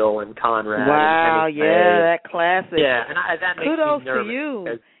Melville and Conrad. Wow, and that classic. Yeah, and that makes kudos me nervous. To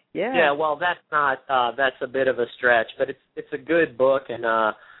you. Yeah, well, that's not, that's a bit of a stretch, but it's a good book, and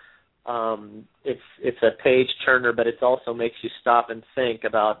it's a page turner, but it also makes you stop and think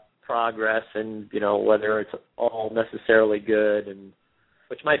about progress and whether it's all necessarily good, and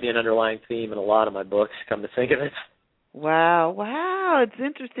which might be an underlying theme in a lot of my books, come to think of it. Wow, it's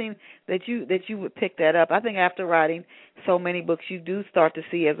interesting that you would pick that up. I think after writing so many books, you do start to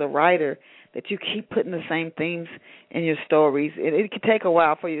see as a writer that you keep putting the same themes in your stories. It can take a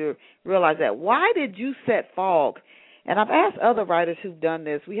while for you to realize that. Why did you set Fogg? And I've asked other writers who've done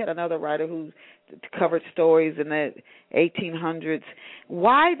this. We had another writer who covered stories in the 1800s.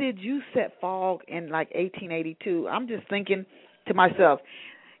 Why did you set Fogg in like 1882? I'm just thinking to myself,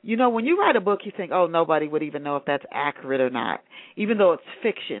 when you write a book, you think, oh, nobody would even know if that's accurate or not, even though it's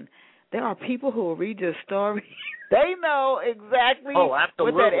fiction. there are people who will read your story. They know exactly what that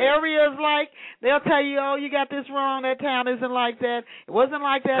absolutely. area is like. They'll tell you, oh, you got this wrong. That town isn't like that. It wasn't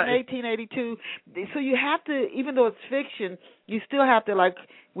like that in 1882. So you have to, even though it's fiction, you still have to, like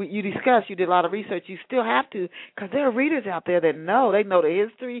you discussed, you did a lot of research, you still have to, because there are readers out there that know. They know the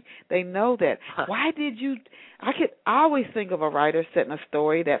history. They know that. Why did you, I always think of a writer setting a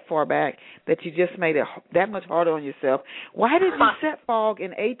story that far back that you just made it that much harder on yourself. Why did you set Fog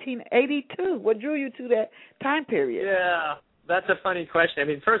in 1882? What drew you to that time period? Yeah, that's a funny question. I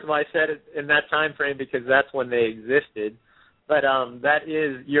mean, first of all, I said it in that time frame because that's when they existed. But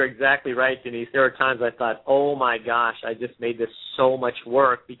you're exactly right, Denise. There were times I thought, oh my gosh, I just made this so much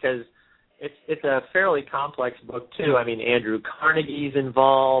work, because it's a fairly complex book too. I mean, Andrew Carnegie's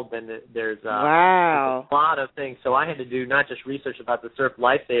involved, and there's a lot of things. So I had to do not just research about the surf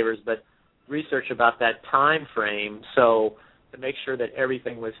lifesavers, but research about that time frame. So to make sure that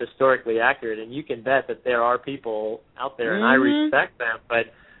everything was historically accurate. And you can bet that there are people out there, and I respect them, but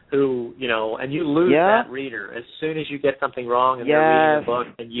who, and you lose that reader. As soon as you get something wrong and they're reading a book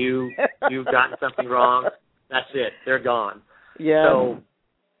and you've gotten something wrong, that's it. They're gone. Yeah. So,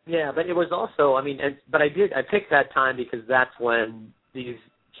 but it was also, I picked that time because that's when these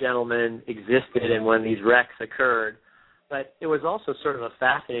gentlemen existed and when these wrecks occurred. But it was also sort of a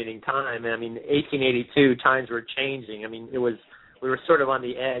fascinating time. 1882, times were changing. We were sort of on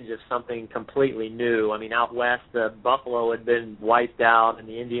the edge of something completely new. Out west, the buffalo had been wiped out and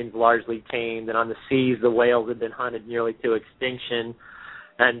the Indians largely tamed, and on the seas, the whales had been hunted nearly to extinction.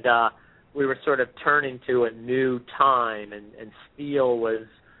 And we were sort of turning to a new time, and steel was,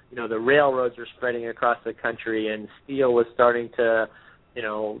 the railroads were spreading across the country, and steel was starting to,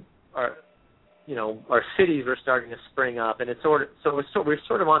 our cities were starting to spring up, and we're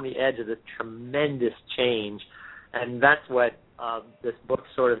sort of on the edge of this tremendous change, and that's what this book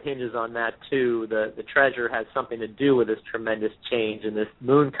sort of hinges on that too. The treasure has something to do with this tremendous change, and this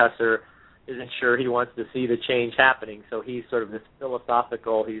Mooncusser isn't sure he wants to see the change happening, so he's sort of this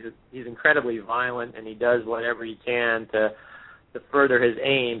philosophical. He's incredibly violent, and he does whatever he can to further his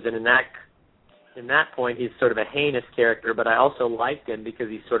aims, and in that point, he's sort of a heinous character. But I also liked him because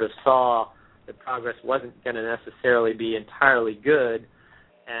he sort of saw that progress wasn't going to necessarily be entirely good,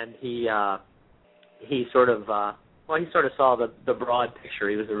 and he sort of saw the broad picture.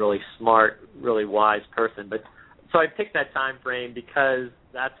 He was a really smart, really wise person. But so I picked that time frame because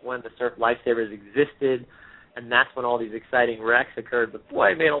that's when the surf lifesavers existed, and that's when all these exciting wrecks occurred. But boy,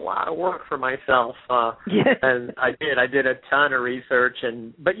 I made a lot of work for myself, and I did a ton of research,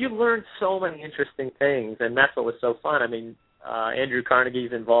 but you learned so many interesting things, and that's what was so fun. Andrew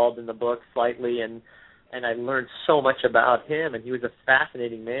Carnegie's involved in the book slightly, and I learned so much about him, and he was a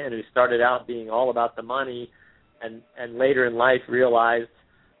fascinating man who started out being all about the money, and later in life realized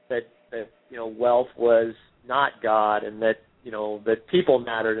that wealth was not God, and that that people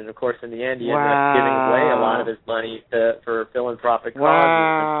mattered, and of course in the end he ended up giving away a lot of his money for philanthropic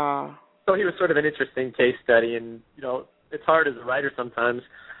causes. So he was sort of an interesting case study, and it's hard as a writer sometimes.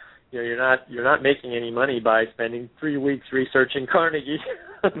 You're not making any money by spending 3 weeks researching Carnegie.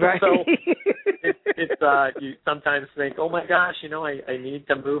 Right. So it's you sometimes think, oh my gosh, I need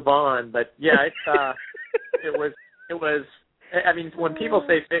to move on. But yeah, it was. When people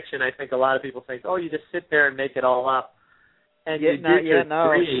say fiction, I think a lot of people think, oh, you just sit there and make it all up, and you do your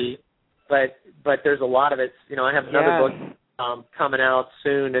degree. But there's a lot of it. I have another book coming out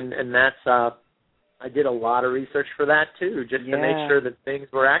soon, and that's. I did a lot of research for that too, just to make sure that things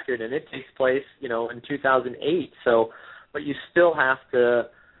were accurate, and it takes place, in 2008. So, but you still have to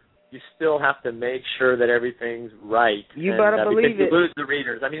make sure that everything's right. You better believe it. You lose the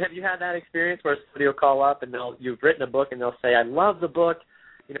readers. Have you had that experience where somebody will call up and you've written a book and they'll say, "I love the book.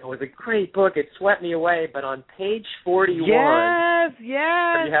 It was a great book. It swept me away, but on page 41." Yes.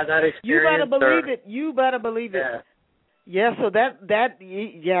 Have you had that experience? You better believe it. Yeah, so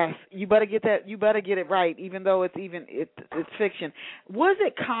yes, you better get that. You better get it right, even though it's fiction. Was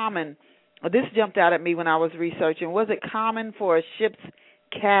it common? This jumped out at me when I was researching. Was it common for a ship's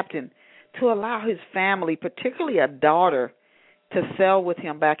captain to allow his family, particularly a daughter, to sail with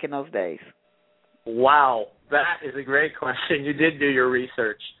him back in those days? Wow, that is a great question. You did do your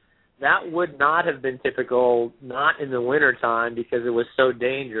research. That would not have been typical, not in the wintertime, because it was so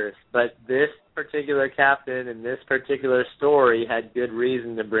dangerous. But this particular captain in this particular story had good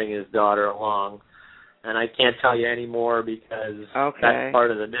reason to bring his daughter along. And I can't tell you any more because that's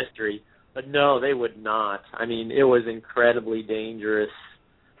part of the mystery. But no, they would not. It was incredibly dangerous,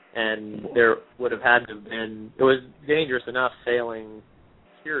 and there would have had to have been, it was dangerous enough sailing,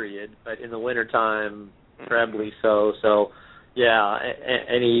 period, but in the wintertime, trebly so. So, Yeah,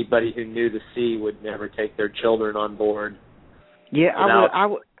 anybody who knew the sea would never take their children on board. Yeah, I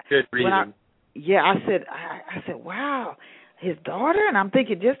would. Good reason. I said, wow, his daughter, and I'm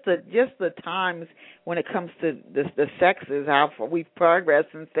thinking just the times when it comes to the sexes, how far we've progressed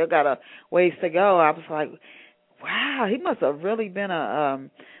and still got a ways to go. I was like, wow, he must have really been a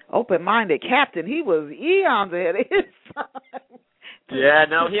open-minded captain. He was eons ahead of his time. Yeah,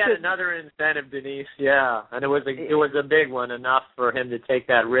 no, he had another incentive, Denise. Yeah, and it was a big one, enough for him to take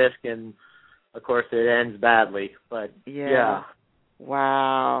that risk, and of course it ends badly. But yeah.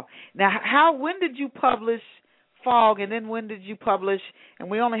 Wow. Now, when did you publish Fog, and then when did you publish? And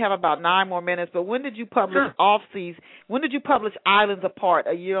we only have about 9 more minutes, but when did you publish Offseas? When did you publish Islands Apart: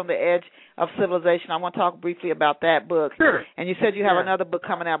 A Year on the Edge of Civilization? I want to talk briefly about that book. Sure. And you said you have another book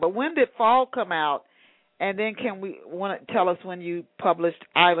coming out, but when did Fog come out? And then want to tell us when you published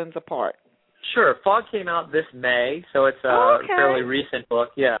Islands Apart? Sure. Fog came out this May, so it's a fairly recent book.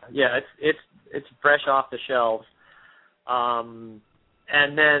 Yeah, it's fresh off the shelves. And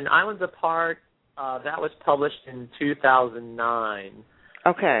then Islands Apart, that was published in 2009.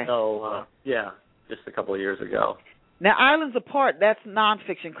 Okay. So just a couple of years ago. Now, Islands Apart, that's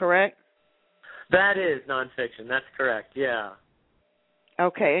nonfiction, correct? That is nonfiction. That's correct. Yeah.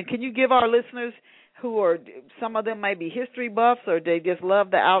 Okay. And can you give our listeners, who are, some of them may be history buffs or they just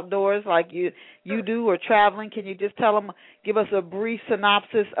love the outdoors like you do, or traveling, can you just give us a brief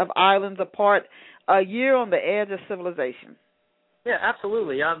synopsis of Islands Apart: A Year on the Edge of Civilization? Yeah,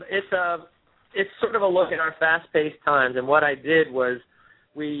 absolutely. It's sort of a look at our fast-paced times, and what I did was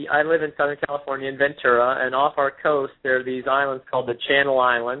I live in Southern California in Ventura, and off our coast there are these islands called the Channel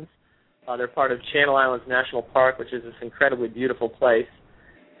Islands. They're part of Channel Islands National Park, which is this incredibly beautiful place.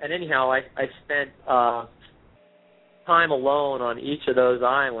 And anyhow, I spent time alone on each of those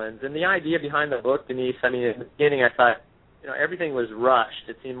islands. And the idea behind the book, Denise, I mean, in the beginning I thought, everything was rushed.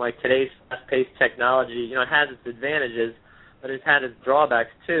 It seemed like today's fast-paced technology, it has its advantages, but it's had its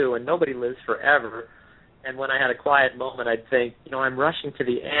drawbacks too, and nobody lives forever. And when I had a quiet moment, I'd think, I'm rushing to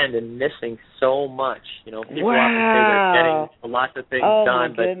the end and missing so much. People often say they're getting lots of things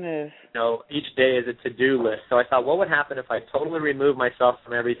done, but each day is a to-do list. So I thought, what would happen if I totally removed myself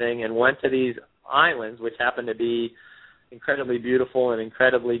from everything and went to these islands, which happen to be incredibly beautiful and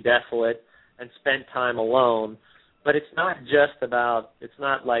incredibly desolate, and spent time alone? But it's not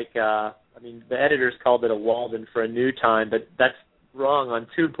like, the editors called it a Walden for a new time, but that's wrong on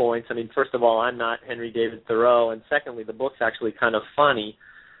 2 points. First of all, I'm not Henry David Thoreau, and secondly, the book's actually kind of funny,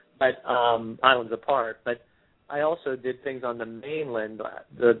 but Islands Apart. But I also did things on the mainland.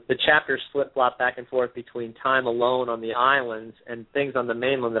 The chapters flip-flop back and forth between time alone on the islands and things on the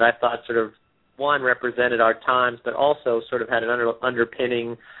mainland that I thought sort of, one, represented our times, but also sort of had an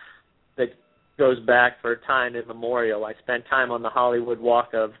underpinning that goes back for time immemorial. I spent time on the Hollywood Walk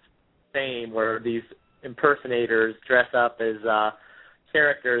of Fame, where these impersonators dress up as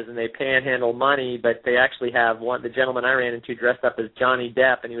characters and they panhandle money, but they actually have the gentleman I ran into dressed up as Johnny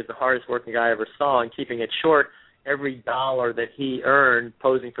Depp, and he was the hardest working guy I ever saw, and keeping it short, every dollar that he earned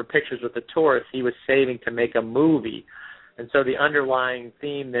posing for pictures with the tourists, he was saving to make a movie. And so the underlying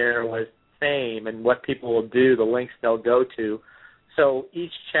theme there was fame and what people will do, the lengths they'll go to. So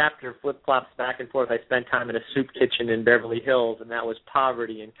each chapter flip-flops back and forth. I spent time in a soup kitchen in Beverly Hills, and that was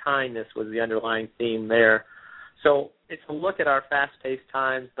poverty, and kindness was the underlying theme there. So it's a look at our fast-paced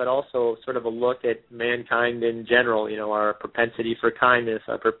times, but also sort of a look at mankind in general, our propensity for kindness,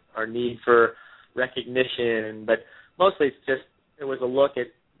 our need for recognition. But mostly it was a look at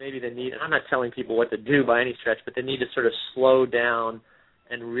maybe the need, I'm not telling people what to do by any stretch, but the need to sort of slow down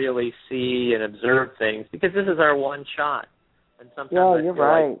and really see and observe things, because this is our one shot. And sometimes you're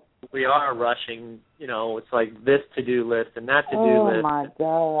right. Like we are rushing, it's like this to-do list and that to-do list. Oh, my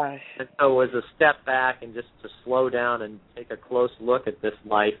gosh. And so it was a step back and just to slow down and take a close look at this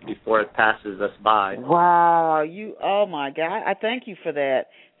life before it passes us by. Wow. Oh, my God. I thank you for that,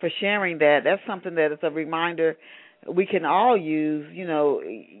 for sharing that. That's something that is a reminder we can all use.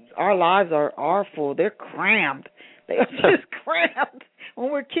 Our lives are full. They're crammed. They are just crammed.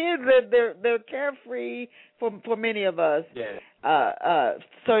 When we're kids, they're carefree for many of us. Yeah.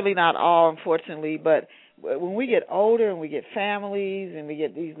 Certainly not all, unfortunately, but when we get older and we get families and we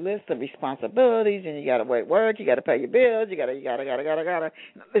get these lists of responsibilities, and you got to work, you got to pay your bills, you got to.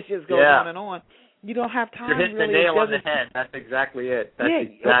 This just goes on and on. You don't have time. You're hitting the nail on the head. That's exactly it.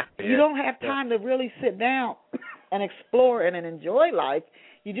 You don't have time to really sit down and explore and enjoy life.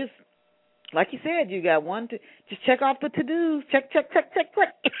 You just, like you said, you got just check off the to-dos. Check.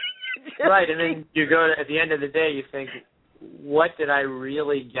 Right, and then you go at the end of the day, you think, what did I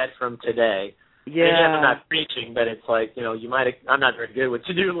really get from today? Yeah. And again, I'm not preaching, but it's like, I'm not very good with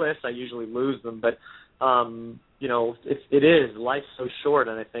to-do lists. I usually lose them. But, it is. Life's so short,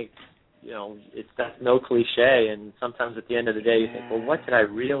 and I think, that's no cliche. And sometimes at the end of the day, you think, well, what did I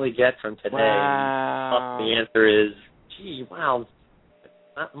really get from today? Wow. And the answer is, gee, wow,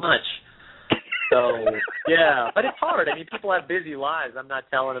 not much. So, yeah, but it's hard. I mean, people have busy lives. I'm not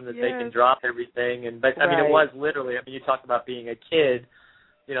telling them that they can drop everything. But I mean, it was literally, you talk about being a kid.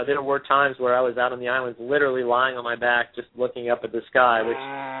 There were times where I was out on the islands literally lying on my back just looking up at the sky,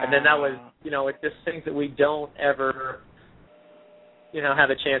 and then that was, it's just things that we don't ever, have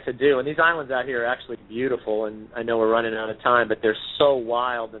a chance to do. And these islands out here are actually beautiful, and I know we're running out of time, but they're so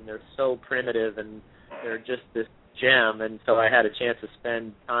wild and they're so primitive, and they're just this gem. And so I had a chance to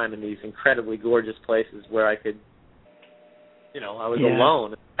spend time in these incredibly gorgeous places where I could, I was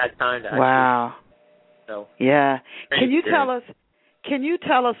alone. I had time to actually. Wow. So, yeah. Can you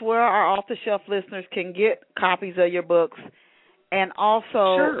tell us where our off-the-shelf listeners can get copies of your books? And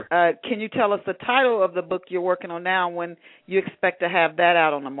also, can you tell us the title of the book you're working on now, when you expect to have that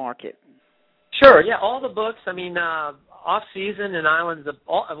out on the market? Sure, yeah, all the books, Off-Season and Islands,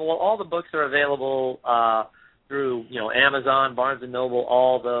 all the books are available through, Amazon, Barnes & Noble,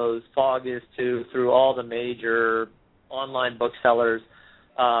 all those, Fog is too, through all the major online booksellers.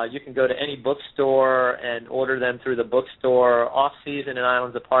 You can go to any bookstore and order them through the bookstore. Off-Season and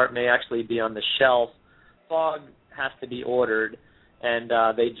Islands Apart may actually be on the shelf. Fog has to be ordered, and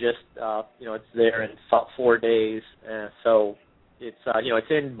they just, it's there in 4 days. So it's, it's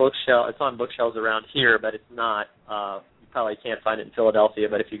in it's on bookshelves around here, but it's not. You probably can't find it in Philadelphia,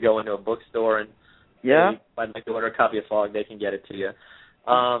 but if you go into a bookstore and I'd like to order a copy of Fog, they can get it to you.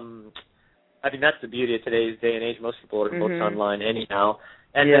 That's the beauty of today's day and age. Most people order books online anyhow.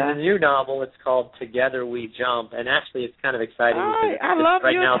 And then the new novel, it's called Together We Jump, and actually it's kind of exciting because I love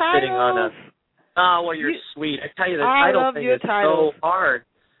right your now titles. sitting on a. Oh, well, you're sweet. I tell you, the title thing is so hard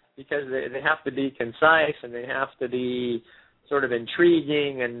because they have to be concise and they have to be sort of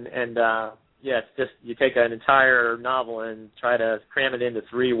intriguing and it's just you take an entire novel and try to cram it into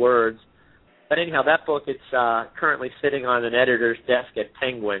 3 words. But anyhow, that book, it's currently sitting on an editor's desk at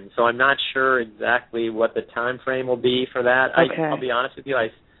Penguin, so I'm not sure exactly what the time frame will be for that. Okay. I'll be honest with you, I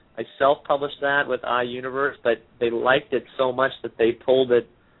self-published that with iUniverse, but they liked it so much that they pulled it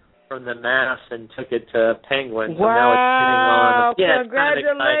from the mass and took it to Penguin. So now it's sitting on.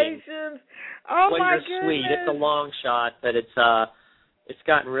 Congratulations! Oh my goodness! You're sweet. It's a long shot, but it's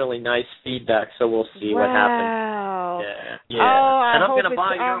gotten really nice feedback. So we'll see what happens. Yeah. Oh, and I'm going to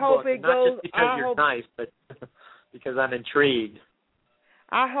buy your book, not just because you're nice, but because I'm intrigued.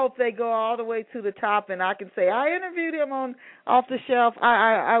 I hope they go all the way to the top, and I can say I interviewed him on Off the Shelf.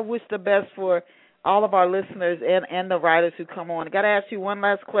 I wish the best for all of our listeners and the writers who come on. I got to ask you one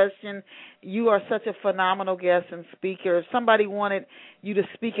last question. You are such a phenomenal guest and speaker. If somebody wanted you to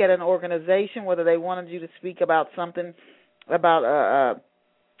speak at an organization, whether they wanted you to speak about something about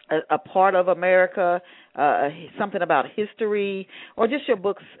a part of America, something about history, or just your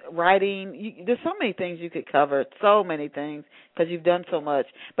books, writing, there's so many things you could cover, so many things, because you've done so much.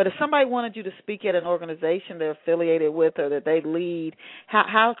 But if somebody wanted you to speak at an organization they're affiliated with or that they lead,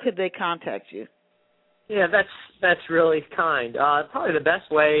 how could they contact you? Yeah, that's really kind. Probably the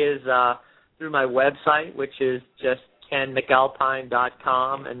best way is through my website, which is just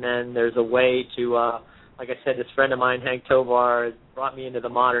kenmcalpine.com, and then there's a way to, like I said, this friend of mine, Hank Tovar, brought me into the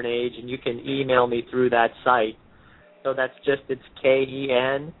modern age, and you can email me through that site. So that's just, it's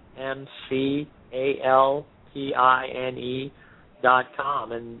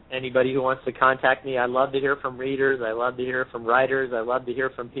KenMcAlpine.com, and anybody who wants to contact me, I love to hear from readers, I love to hear from writers, I love to hear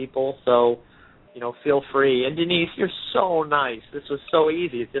from people, so feel free. And Denise, you're so nice. This was so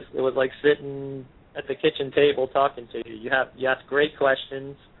easy. It was like sitting at the kitchen table talking to you. You ask great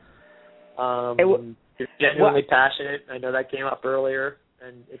questions. You're genuinely passionate. I know that came up earlier,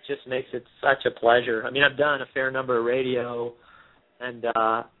 and it just makes it such a pleasure. I've done a fair number of radio and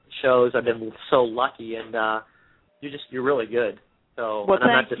shows. I've been so lucky, and you're really good. So, and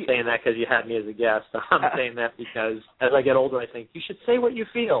I'm not just saying that because you had me as a guest. I'm saying that because as I get older, I think you should say what you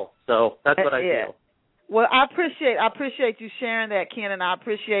feel. So that's what I feel. Well, I appreciate you sharing that, Ken, and I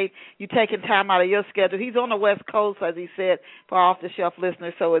appreciate you taking time out of your schedule. He's on the West Coast, as he said, for off-the-shelf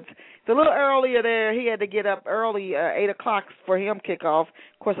listeners, so it's a little earlier there. He had to get up early, 8 o'clock for him kickoff.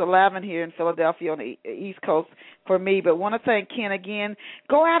 Of course, 11 here in Philadelphia on the East Coast for me. But want to thank Ken again.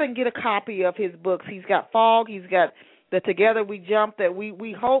 Go out and get a copy of his books. He's got Fog. He's got the Together We Jump, that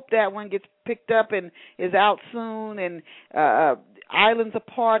we hope that one gets picked up and is out soon, and Islands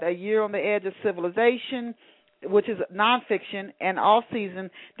Apart, A Year on the Edge of Civilization, which is nonfiction, and All Season,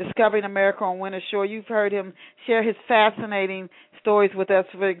 Discovering America on Winter Shore. You've heard him share his fascinating stories with us.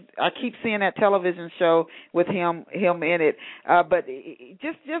 I keep seeing that television show with him in it. But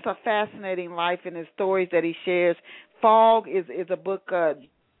just a fascinating life and his stories that he shares. Fog is a book.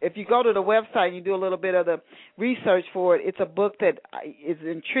 If you go to the website and you do a little bit of the research for it, it's a book that is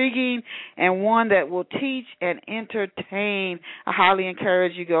intriguing and one that will teach and entertain. I highly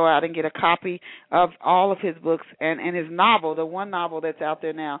encourage you go out and get a copy of all of his books and his novel, the one novel that's out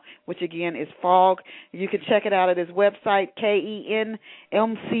there now, which again is Fog. You can check it out at his website,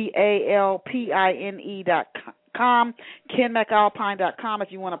 KenMcAlpine.com. KenMcAlpine.com.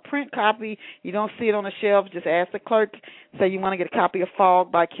 If you want a print copy, you don't see it on the shelves, just ask the clerk, say you want to get a copy of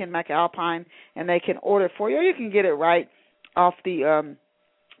Fog by Ken McAlpine, and they can order it for you, or you can get it right off the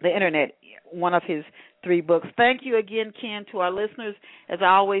internet, one of his 3 books. Thank you again, Ken. To our listeners, as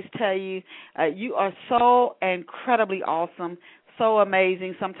I always tell you, you are so incredibly awesome, so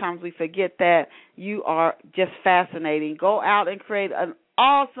amazing. Sometimes we forget that. You are just fascinating. Go out and create an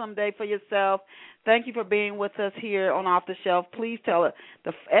awesome day for yourself. Thank you for being with us here on Off the Shelf. Please tell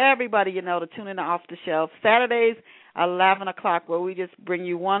everybody you know to tune in to Off the Shelf. Saturdays, 11 o'clock, where we just bring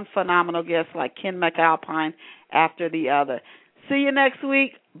you one phenomenal guest like Ken McAlpine after the other. See you next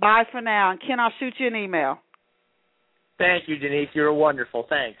week. Bye for now. And Ken, I'll shoot you an email. Thank you, Denise. You're wonderful.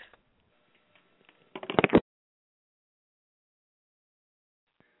 Thanks.